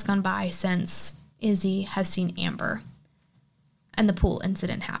has gone by since Izzy has seen Amber and the pool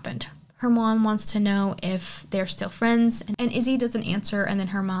incident happened. Her mom wants to know if they're still friends, and Izzy doesn't answer, and then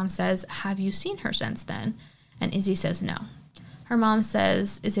her mom says, "Have you seen her since then?" And Izzy says no. Her mom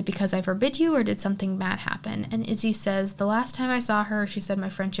says, "Is it because I forbid you, or did something bad happen?" And Izzy says, "The last time I saw her, she said my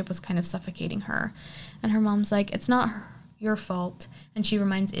friendship was kind of suffocating her." And her mom's like, "It's not your fault." And she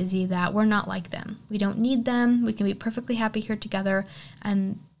reminds Izzy that we're not like them. We don't need them. We can be perfectly happy here together.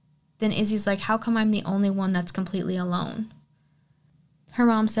 And then Izzy's like, "How come I'm the only one that's completely alone?" Her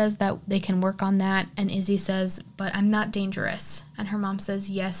mom says that they can work on that. And Izzy says, "But I'm not dangerous." And her mom says,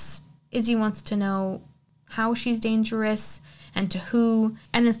 yes. Izzy wants to know how she's dangerous and to who.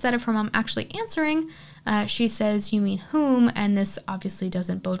 And instead of her mom actually answering, she says, "You mean whom?" And this obviously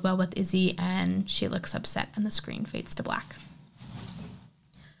doesn't bode well with Izzy, and she looks upset, and the screen fades to black.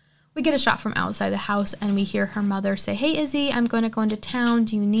 We get a shot from outside the house, and we hear her mother say, "Hey, Izzy, I'm going to go into town.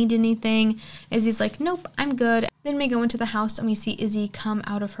 Do you need anything?" Izzy's like, "Nope, I'm good." Then we go into the house, and we see Izzy come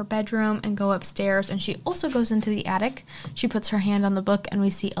out of her bedroom and go upstairs, and she also goes into the attic. She puts her hand on the book, and we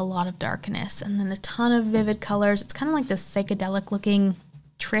see a lot of darkness, and then a ton of vivid colors. It's kind of like this psychedelic-looking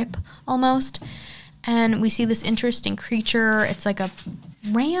trip, almost. And we see this interesting creature. It's like a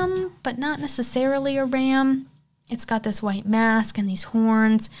ram, but not necessarily a ram. It's got this white mask and these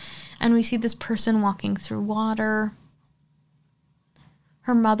horns, and we see this person walking through water.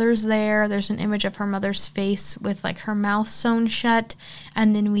 Her mother's there. There's an image of her mother's face with like her mouth sewn shut,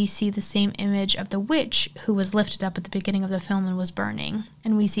 and then we see the same image of the witch who was lifted up at the beginning of the film and was burning,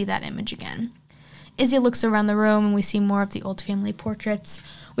 and we see that image again. Izzy looks around the room, and we see more of the old family portraits.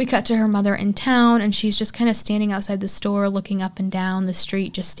 We cut to her mother in town, and she's just kind of standing outside the store, looking up and down the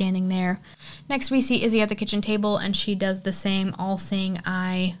street, just standing there. Next, we see Izzy at the kitchen table, and she does the same all-seeing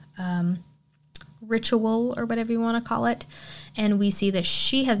eye ritual, or whatever you want to call it. And we see that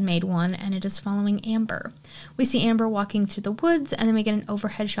she has made one, and it is following Amber. We see Amber walking through the woods, and then we get an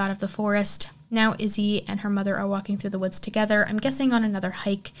overhead shot of the forest. Now Izzy and her mother are walking through the woods together, I'm guessing on another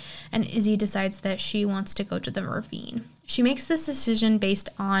hike, and Izzy decides that she wants to go to the ravine. She makes this decision based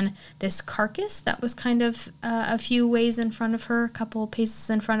on this carcass that was kind of a few ways in front of her, a couple paces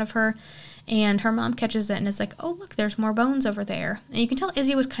in front of her, and her mom catches it and is like, "Oh, look, there's more bones over there." And you can tell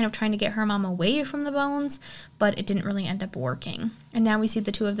Izzy was kind of trying to get her mom away from the bones, but it didn't really end up working. And now we see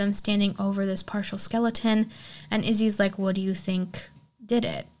the two of them standing over this partial skeleton, and Izzy's like, "What do you think did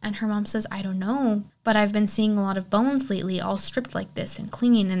it?" And her mom says, "I don't know, but I've been seeing a lot of bones lately, all stripped like this and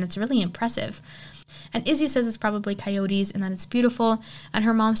clean, and it's really impressive." And Izzy says it's probably coyotes and that it's beautiful, and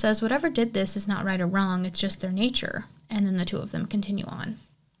her mom says whatever did this is not right or wrong, it's just their nature. And then the two of them continue on.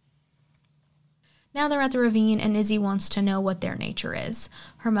 Now they're at the ravine, and Izzy wants to know what their nature is.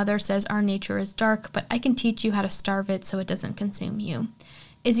 Her mother says, "Our nature is dark, but I can teach you how to starve it so it doesn't consume you."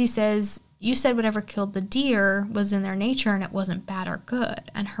 Izzy says, "You said whatever killed the deer was in their nature and it wasn't bad or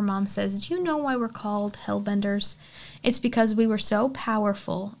good." And her mom says, "Do you know why we're called Hellbenders? It's because we were so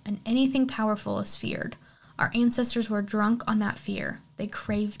powerful, and anything powerful is feared. Our ancestors were drunk on that fear. They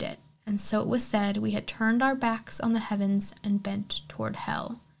craved it. And so it was said we had turned our backs on the heavens and bent toward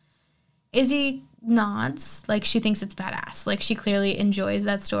hell." Izzy nods, like she thinks it's badass. Like she clearly enjoys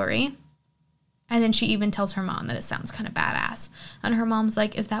that story. And then she even tells her mom that it sounds kind of badass. And her mom's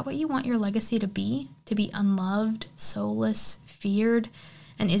like, "Is that what you want your legacy to be? To be unloved, soulless, feared?"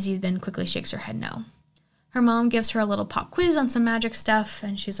 And Izzy then quickly shakes her head no. Her mom gives her a little pop quiz on some magic stuff,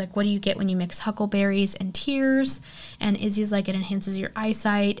 and she's like, "What do you get when you mix huckleberries and tears?" And Izzy's like, "It enhances your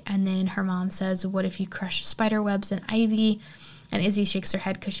eyesight." And then her mom says, "What if you crush spider webs and ivy?" And Izzy shakes her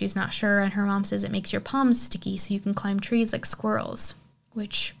head because she's not sure, and her mom says it makes your palms sticky so you can climb trees like squirrels,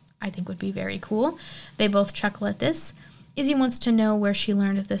 which I think would be very cool. They both chuckle at this. Izzy wants to know where she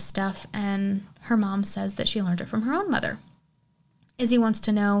learned this stuff, and her mom says that she learned it from her own mother. Izzy wants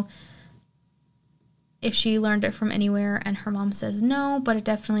to know if she learned it from anywhere, and her mom says no, but it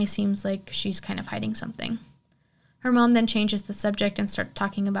definitely seems like she's kind of hiding something. Her mom then changes the subject and starts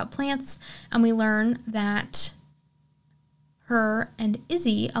talking about plants, and we learn that Her and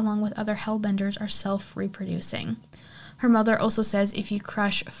Izzy, along with other Hellbenders, are self-reproducing. Her mother also says if you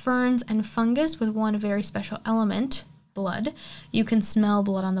crush ferns and fungus with one very special element, blood, you can smell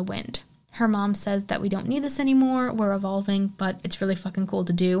blood on the wind. Her mom says that we don't need this anymore, we're evolving, but it's really fucking cool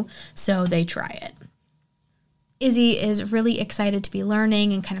to do, so they try it. Izzy is really excited to be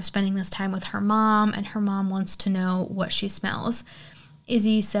learning and kind of spending this time with her mom, and her mom wants to know what she smells.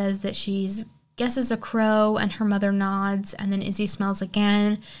 Izzy says that she guesses a crow, and her mother nods, and then Izzy smells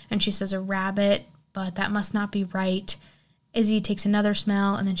again, and she says a rabbit, but that must not be right. Izzy takes another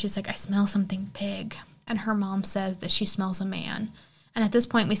smell, and then she's like, I smell something big. And her mom says that she smells a man. And at this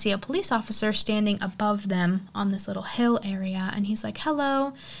point, we see a police officer standing above them on this little hill area, and he's like,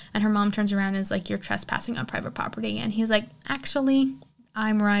 hello. And her mom turns around and is like, you're trespassing on private property. And he's like, actually,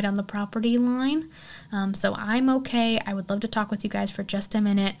 I'm right on the property line, so I'm okay. I would love to talk with you guys for just a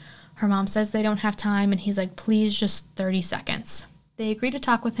minute. Her mom says they don't have time, and he's like, please, just 30 seconds. They agree to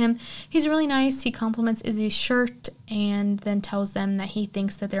talk with him. He's really nice. He compliments Izzy's shirt and then tells them that he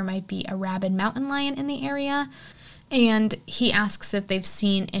thinks that there might be a rabid mountain lion in the area. And he asks if they've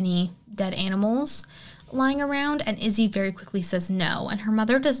seen any dead animals lying around, and Izzy very quickly says no. And her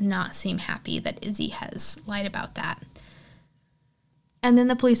mother does not seem happy that Izzy has lied about that. And then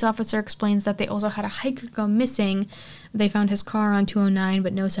the police officer explains that they also had a hiker go missing. They found his car on 209,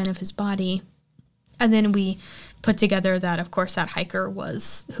 but no sign of his body. And then we put together that, of course, that hiker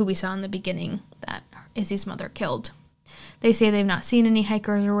was who we saw in the beginning that Izzy's mother killed. They say they've not seen any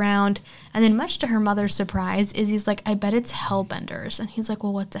hikers around, and then much to her mother's surprise, Izzy's like, I bet it's Hellbenders. And he's like,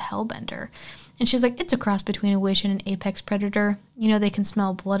 well, what's a Hellbender? And she's like, it's a cross between a witch and an apex predator. You know, they can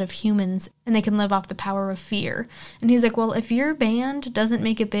smell blood of humans, and they can live off the power of fear. And he's like, well, if your band doesn't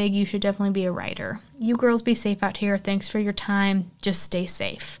make it big, you should definitely be a writer. You girls be safe out here. Thanks for your time. Just stay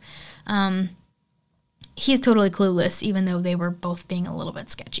safe. He's totally clueless, even though they were both being a little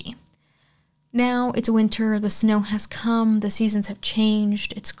bit sketchy. Now it's winter, the snow has come, the seasons have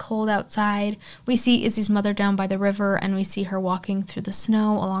changed, it's cold outside. We see Izzy's mother down by the river, and we see her walking through the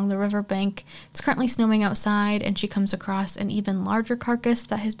snow along the riverbank. It's currently snowing outside, and she comes across an even larger carcass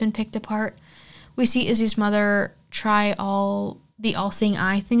that has been picked apart. We see Izzy's mother try the all-seeing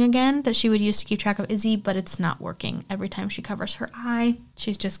eye thing again that she would use to keep track of Izzy, but it's not working. Every time she covers her eye,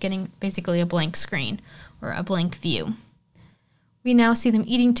 she's just getting basically a blank screen or a blank view. We now see them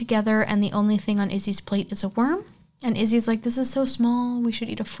eating together, and the only thing on Izzy's plate is a worm. And Izzy's like, this is so small, we should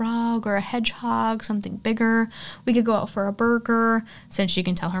eat a frog or a hedgehog, something bigger. We could go out for a burger. Since she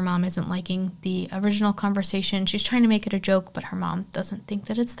can tell her mom isn't liking the original conversation, she's trying to make it a joke, but her mom doesn't think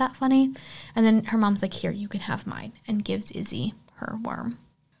that it's that funny. And then her mom's like, here, you can have mine, and gives Izzy her worm.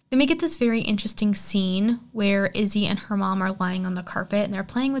 Then we get this very interesting scene where Izzy and her mom are lying on the carpet, and they're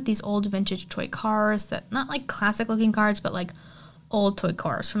playing with these old vintage toy cars that, not like classic looking cars, but like old toy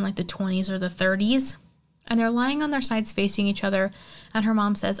cars from like the 20s or the 30s. And they're lying on their sides facing each other, and her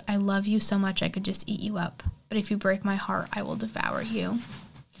mom says, I love you so much I could just eat you up, but if you break my heart, I will devour you.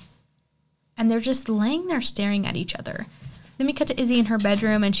 And they're just laying there staring at each other. Then we cut to Izzy in her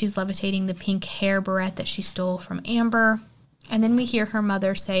bedroom, and she's levitating the pink hair barrette that she stole from Amber. And then we hear her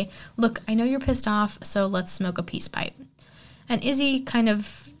mother say, look, I know you're pissed off, so let's smoke a peace pipe. And Izzy kind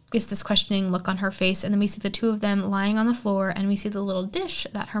of gets this questioning look on her face, and then we see the two of them lying on the floor, and we see the little dish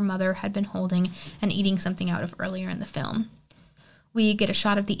that her mother had been holding and eating something out of earlier in the film. We get a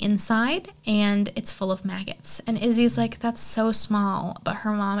shot of the inside, and it's full of maggots. And Izzy's like, that's so small, but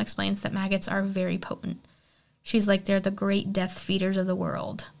her mom explains that maggots are very potent. She's like, they're the great death feeders of the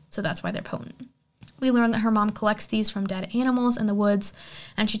world, so that's why they're potent. We learn that her mom collects these from dead animals in the woods,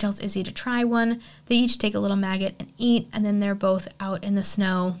 and she tells Izzy to try one. They each take a little maggot and eat, and then they're both out in the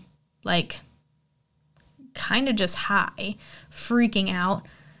snow, like, kind of just high, freaking out.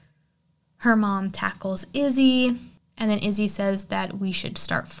 Her mom tackles Izzy, and then Izzy says that we should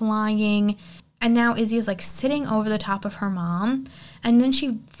start flying. And now Izzy is like sitting over the top of her mom, and then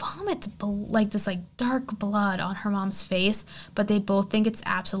she vomits like this like dark blood on her mom's face, but they both think it's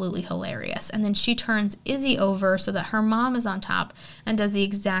absolutely hilarious. And then she turns Izzy over so that her mom is on top and does the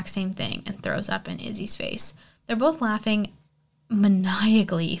exact same thing and throws up in Izzy's face. They're both laughing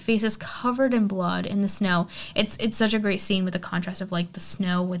maniacally, faces covered in blood in the snow. It's such a great scene with the contrast of like the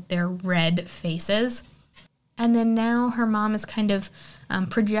snow with their red faces. And then now her mom is kind of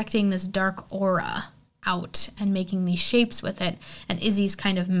projecting this dark aura out and making these shapes with it, and Izzy's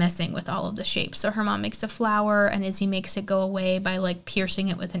kind of messing with all of the shapes. So her mom makes a flower, and Izzy makes it go away by like piercing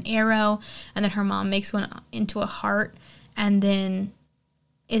it with an arrow, and then her mom makes one into a heart, and then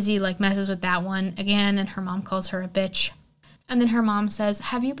Izzy like messes with that one again, and her mom calls her a bitch. And then her mom says,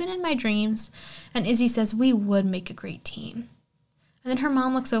 have you been in my dreams? And Izzy says, we would make a great team. And then her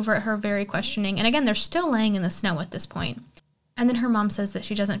mom looks over at her very questioning. And again, they're still laying in the snow at this point. And then her mom says that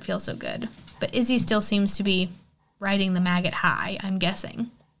she doesn't feel so good. But Izzy still seems to be riding the maggot high, I'm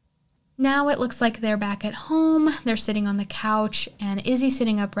guessing. Now it looks like they're back at home. They're sitting on the couch, and Izzy's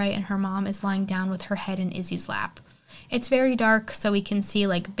sitting upright, and her mom is lying down with her head in Izzy's lap. It's very dark, so we can see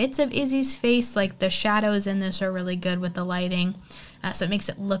like bits of Izzy's face. Like the shadows in this are really good with the lighting, so it makes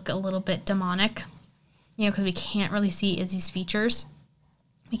it look a little bit demonic, because we can't really see Izzy's features.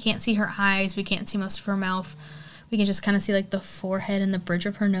 We can't see her eyes. We can't see most of her mouth. We can just kind of see like the forehead and the bridge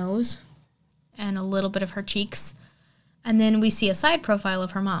of her nose and a little bit of her cheeks. And then we see a side profile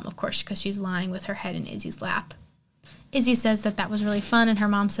of her mom, of course, because she's lying with her head in Izzy's lap. Izzy says that was really fun, and her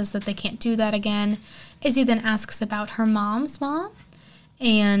mom says that they can't do that again. Izzy then asks about her mom's mom,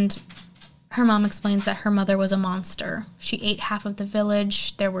 and her mom explains that her mother was a monster. She ate half of the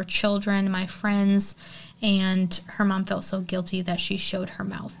village. There were children, my friends, and her mom felt so guilty that she showed her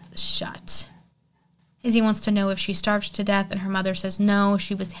mouth shut. Izzy wants to know if she starved to death, and her mother says no,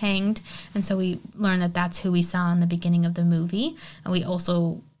 she was hanged. And so we learn that that's who we saw in the beginning of the movie. And we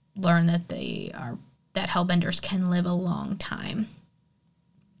also learn that that Hellbenders can live a long time.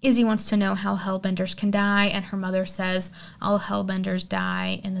 Izzy wants to know how Hellbenders can die, and her mother says all Hellbenders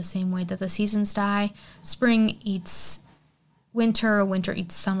die in the same way that the seasons die. Spring eats winter, winter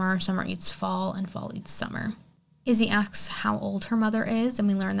eats summer, summer eats fall, and fall eats summer. Izzy asks how old her mother is, and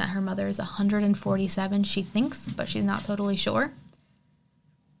we learn that her mother is 147, she thinks, but she's not totally sure.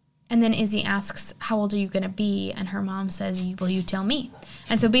 And then Izzy asks, how old are you going to be? And her mom says, will you tell me?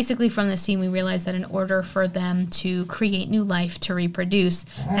 And so basically from this scene, we realize that in order for them to create new life to reproduce,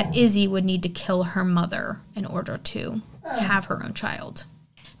 that Izzy would need to kill her mother in order to have her own child.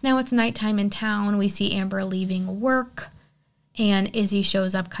 Now it's nighttime in town. We see Amber leaving work. And Izzy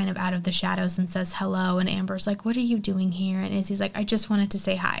shows up kind of out of the shadows and says hello. And Amber's like, what are you doing here? And Izzy's like, I just wanted to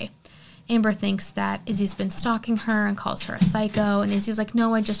say hi. Amber thinks that Izzy's been stalking her and calls her a psycho. And Izzy's like,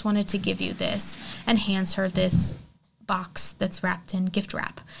 no, I just wanted to give you this. And hands her this box that's wrapped in gift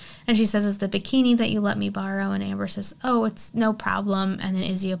wrap. And she says, it's the bikini that you let me borrow. And Amber says, oh, it's no problem. And then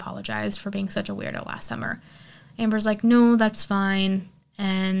Izzy apologized for being such a weirdo last summer. Amber's like, no, that's fine.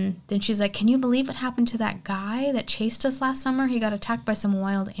 And then she's like, can you believe what happened to that guy that chased us last summer? He got attacked by some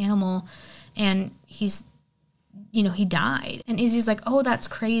wild animal, and he died. And Izzy's like, oh, that's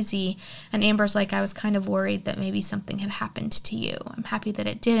crazy. And Amber's like, I was kind of worried that maybe something had happened to you. I'm happy that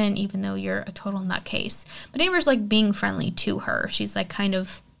it didn't, even though you're a total nutcase. But Amber's like being friendly to her. She's like kind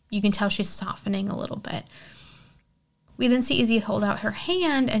of, you can tell she's softening a little bit. We then see Izzy hold out her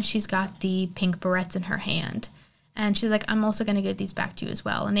hand, and she's got the pink barrettes in her hand. And she's like, I'm also going to give these back to you as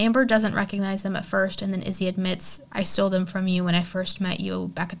well. And Amber doesn't recognize them at first. And then Izzy admits, I stole them from you when I first met you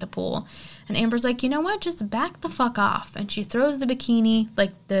back at the pool. And Amber's like, you know what? Just back the fuck off. And she throws the bikini,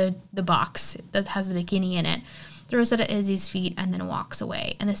 like the box that has the bikini in it, throws it at Izzy's feet, and then walks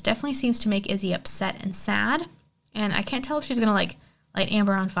away. And this definitely seems to make Izzy upset and sad. And I can't tell if she's going to light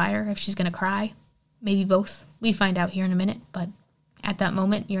Amber on fire, if she's going to cry. Maybe both. We find out here in a minute. But at that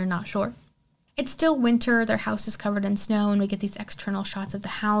moment, you're not sure. It's still winter, their house is covered in snow, and we get these external shots of the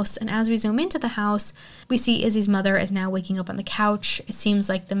house. And as we zoom into the house, we see Izzy's mother is now waking up on the couch. It seems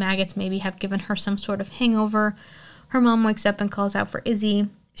like the maggots maybe have given her some sort of hangover. Her mom wakes up and calls out for Izzy.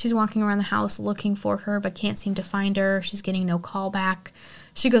 She's walking around the house looking for her, but can't seem to find her. She's getting no call back.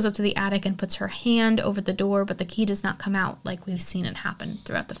 She goes up to the attic and puts her hand over the door, but the key does not come out like we've seen it happen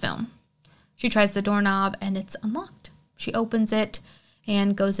throughout the film. She tries the doorknob, and it's unlocked. She opens it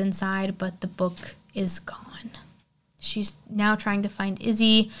and goes inside, but the book is gone. She's now trying to find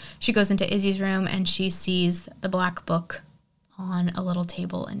Izzy. She goes into Izzy's room, and she sees the black book on a little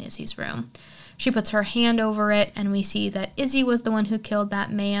table in Izzy's room. She puts her hand over it, and we see that Izzy was the one who killed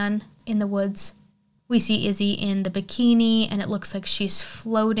that man in the woods. We see Izzy in the bikini, and it looks like she's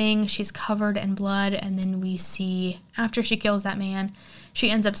floating. She's covered in blood, and then we see, after she kills that man, she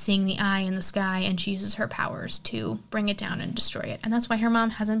ends up seeing the eye in the sky, and she uses her powers to bring it down and destroy it. And that's why her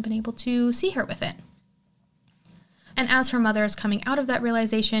mom hasn't been able to see her with it. And as her mother is coming out of that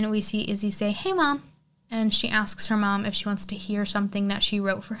realization, we see Izzy say, hey, Mom. And she asks her mom if she wants to hear something that she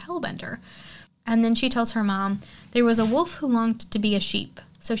wrote for Hellbender. And then she tells her mom, there was a wolf who longed to be a sheep.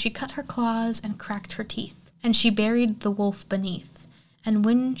 So she cut her claws and cracked her teeth. And she buried the wolf beneath. And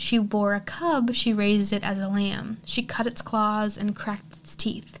when she bore a cub, she raised it as a lamb. She cut its claws and cracked its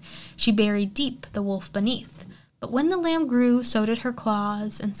teeth. She buried deep the wolf beneath. But when the lamb grew, so did her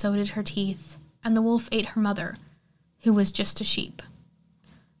claws, and so did her teeth. And the wolf ate her mother, who was just a sheep.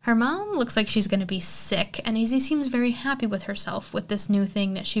 Her mom looks like she's going to be sick, and Izzy seems very happy with herself with this new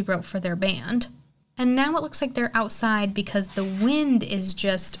thing that she wrote for their band. And now it looks like they're outside because the wind is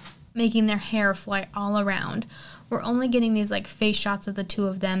just making their hair fly all around. We're only getting these like face shots of the two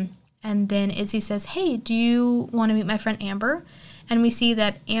of them. And then Izzy says, hey, do you want to meet my friend Amber? And we see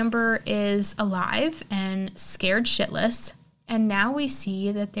that Amber is alive and scared shitless. And now we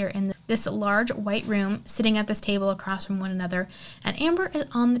see that they're in this large white room sitting at this table across from one another. And Amber is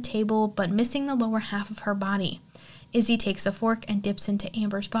on the table but missing the lower half of her body. Izzy takes a fork and dips into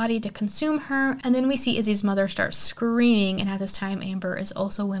Amber's body to consume her. And then we see Izzy's mother start screaming. And at this time, Amber is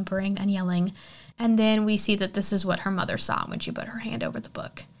also whimpering and yelling. And then we see that this is what her mother saw when she put her hand over the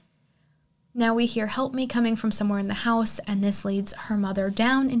book. Now we hear help me coming from somewhere in the house, and this leads her mother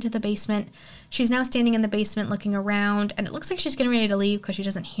down into the basement. She's now standing in the basement looking around, and it looks like she's getting ready to leave because she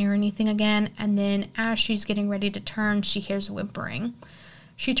doesn't hear anything again. And then as she's getting ready to turn, she hears whimpering.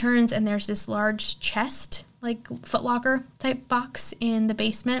 She turns and there's this large chest, like Foot Locker type box in the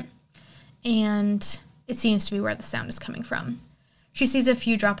basement, and it seems to be where the sound is coming from. She sees a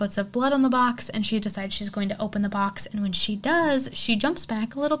few droplets of blood on the box, and she decides she's going to open the box, and when she does, she jumps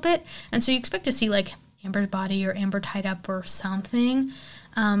back a little bit, and so you expect to see, like, Amber's body or Amber tied up or something,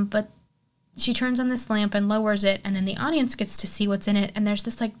 but she turns on this lamp and lowers it, and then the audience gets to see what's in it, and there's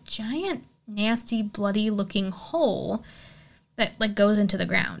this, like, giant, nasty, bloody-looking hole that, like, goes into the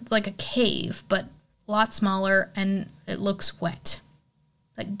ground, like a cave, but a lot smaller, and it looks wet,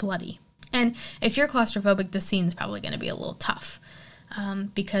 like bloody. And if you're claustrophobic, this scene's probably going to be a little tough.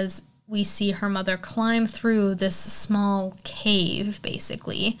 Because we see her mother climb through this small cave,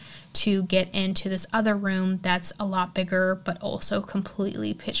 basically, to get into this other room that's a lot bigger, but also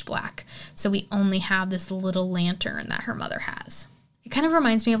completely pitch black. So we only have this little lantern that her mother has. It kind of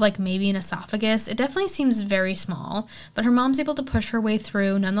reminds me of, like, maybe an esophagus. It definitely seems very small, but her mom's able to push her way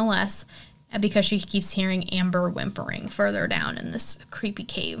through nonetheless, because she keeps hearing Amber whimpering further down in this creepy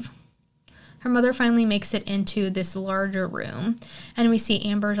cave. Her mother finally makes it into this larger room, and we see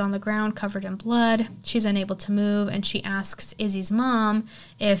Amber's on the ground covered in blood. She's unable to move, and she asks Izzy's mom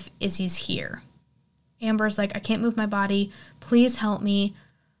if Izzy's here. Amber's like, I can't move my body. Please help me.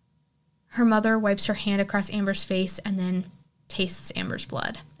 Her mother wipes her hand across Amber's face and then tastes Amber's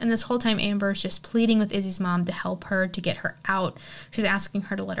blood. And this whole time, Amber's just pleading with Izzy's mom to help her, to get her out. She's asking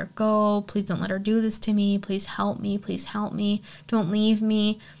her to let her go. Please don't let her do this to me. Please help me. Please help me. Don't leave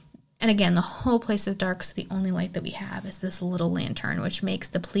me. And again, the whole place is dark, so the only light that we have is this little lantern, which makes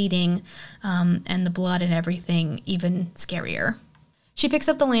the pleading and the blood and everything even scarier. She picks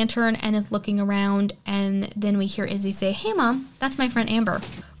up the lantern and is looking around, and then we hear Izzy say, hey, Mom, that's my friend Amber.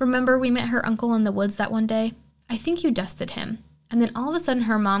 Remember we met her uncle in the woods that one day? I think you dusted him. And then all of a sudden,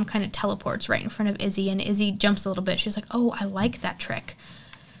 her mom kind of teleports right in front of Izzy, and Izzy jumps a little bit. She's like, oh, I like that trick.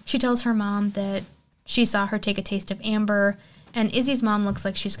 She tells her mom that she saw her take a taste of Amber, and Izzy's mom looks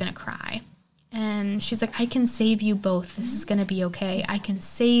like she's going to cry. And she's like, I can save you both. This is going to be okay. I can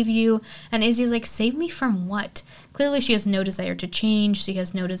save you. And Izzy's like, save me from what? Clearly she has no desire to change. She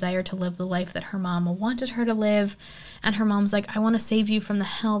has no desire to live the life that her mom wanted her to live. And her mom's like, I want to save you from the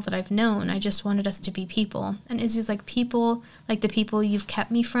hell that I've known. I just wanted us to be people. And Izzy's like, people, like the people you've kept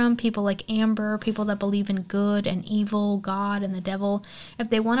me from, people like Amber, people that believe in good and evil, God and the devil. If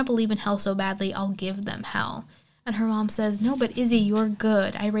they want to believe in hell so badly, I'll give them hell. And her mom says, no, but Izzy, you're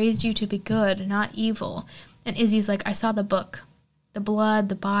good. I raised you to be good, not evil. And Izzy's like, I saw the book. The blood,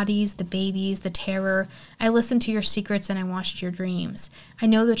 the bodies, the babies, the terror. I listened to your secrets and I watched your dreams. I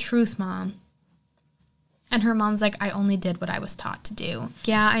know the truth, Mom. And her mom's like, I only did what I was taught to do.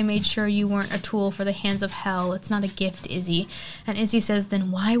 Yeah, I made sure you weren't a tool for the hands of hell. It's not a gift, Izzy. And Izzy says, then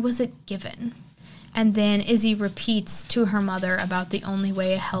why was it given? And then Izzy repeats to her mother about the only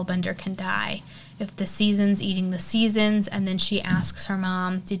way a hellbender can die. If the season's eating the seasons, and then she asks her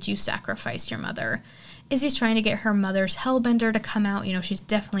mom, did you sacrifice your mother? Izzy's trying to get her mother's hellbender to come out. You know, she's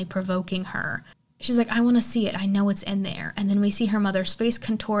definitely provoking her. She's like, I want to see it. I know it's in there. And then we see her mother's face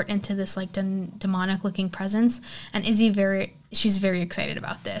contort into this like demonic-looking presence. And she's very excited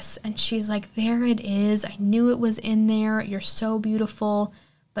about this. And she's like, there it is. I knew it was in there. You're so beautiful.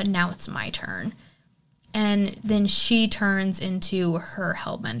 But now it's my turn. And then she turns into her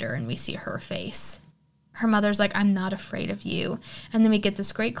hellbender, and we see her face. Her mother's like, I'm not afraid of you. And then we get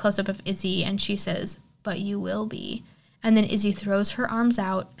this great close-up of Izzy, and she says, but you will be. And then Izzy throws her arms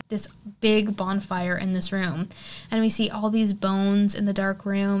out, this big bonfire in this room. And we see all these bones in the dark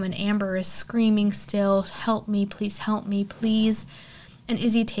room, and Amber is screaming still, help me, please. And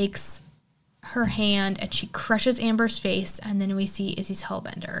Izzy takes her hand, and she crushes Amber's face, and then we see Izzy's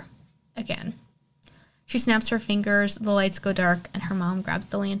hellbender again. She snaps her fingers, the lights go dark, and her mom grabs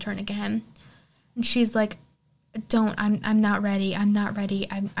the lantern again. And she's like, I'm not ready. I'm not ready.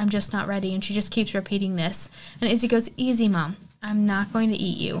 I'm just not ready. And she just keeps repeating this. And Izzy goes, easy, Mom. I'm not going to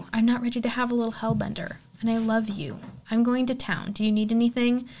eat you. I'm not ready to have a little hellbender. And I love you. I'm going to town. Do you need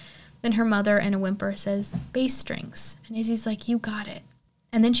anything? Then her mother, in a whimper, says, bass strings. And Izzy's like, you got it.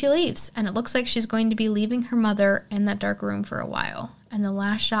 And then she leaves. And it looks like she's going to be leaving her mother in that dark room for a while. And the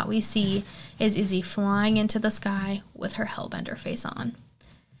last shot we see is Izzy flying into the sky with her hellbender face on.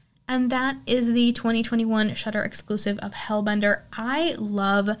 And that is the 2021 Shudder exclusive of Hellbender. I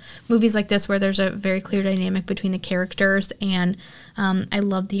love movies like this where there's a very clear dynamic between the characters, and I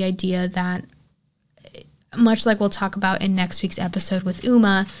love the idea that, much like we'll talk about in next week's episode with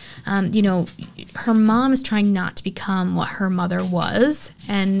Uma, her mom is trying not to become what her mother was,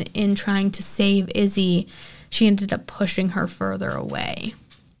 and in trying to save Izzy, she ended up pushing her further away.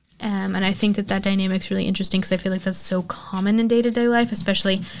 And I think that dynamic's really interesting because I feel like that's so common in day-to-day life,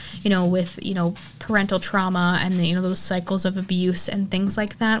 especially, with, parental trauma and, those cycles of abuse and things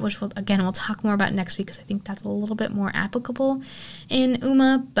like that, which we'll talk more about next week because I think that's a little bit more applicable in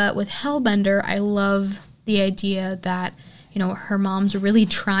Uma. But with Hellbender, I love the idea that, her mom's really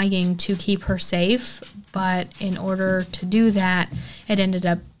trying to keep her safe, but in order to do that, it ended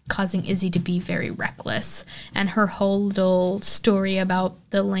up causing Izzy to be very reckless. And her whole little story about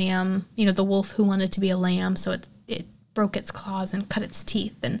the lamb, the wolf who wanted to be a lamb, so it broke its claws and cut its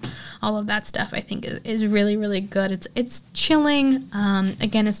teeth and all of that stuff, I think is really, really good. It's chilling.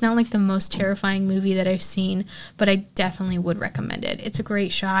 Again, it's not like the most terrifying movie that I've seen, but I definitely would recommend it. It's a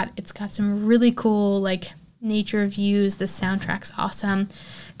great shot. It's got some really cool, nature views. The soundtrack's awesome.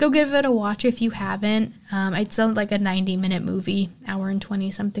 Go give it a watch if you haven't. It's like a 90-minute movie, hour and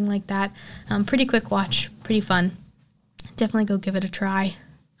 20, something like that. Pretty quick watch, pretty fun. Definitely go give it a try.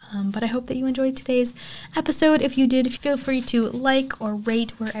 But I hope that you enjoyed today's episode. If you did, feel free to like or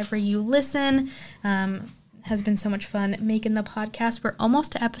rate wherever you listen. Has been so much fun making the podcast. We're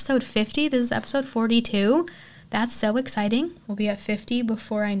almost to episode 50. This is episode 42. That's so exciting. We'll be at 50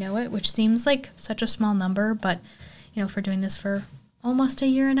 before I know it, which seems like such a small number, but for doing this for almost a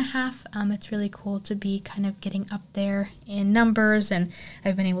year and a half, it's really cool to be kind of getting up there in numbers, and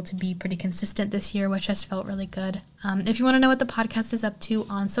I've been able to be pretty consistent this year, which has felt really good. If you want to know what the podcast is up to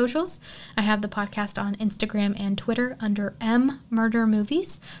on socials, I have the podcast on Instagram and Twitter under M Murder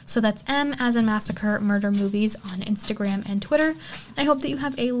Movies. So that's M as in massacre, Murder Movies on Instagram and Twitter. I hope that you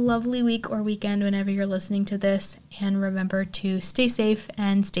have a lovely week or weekend whenever you're listening to this, and remember to stay safe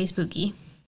and stay spooky.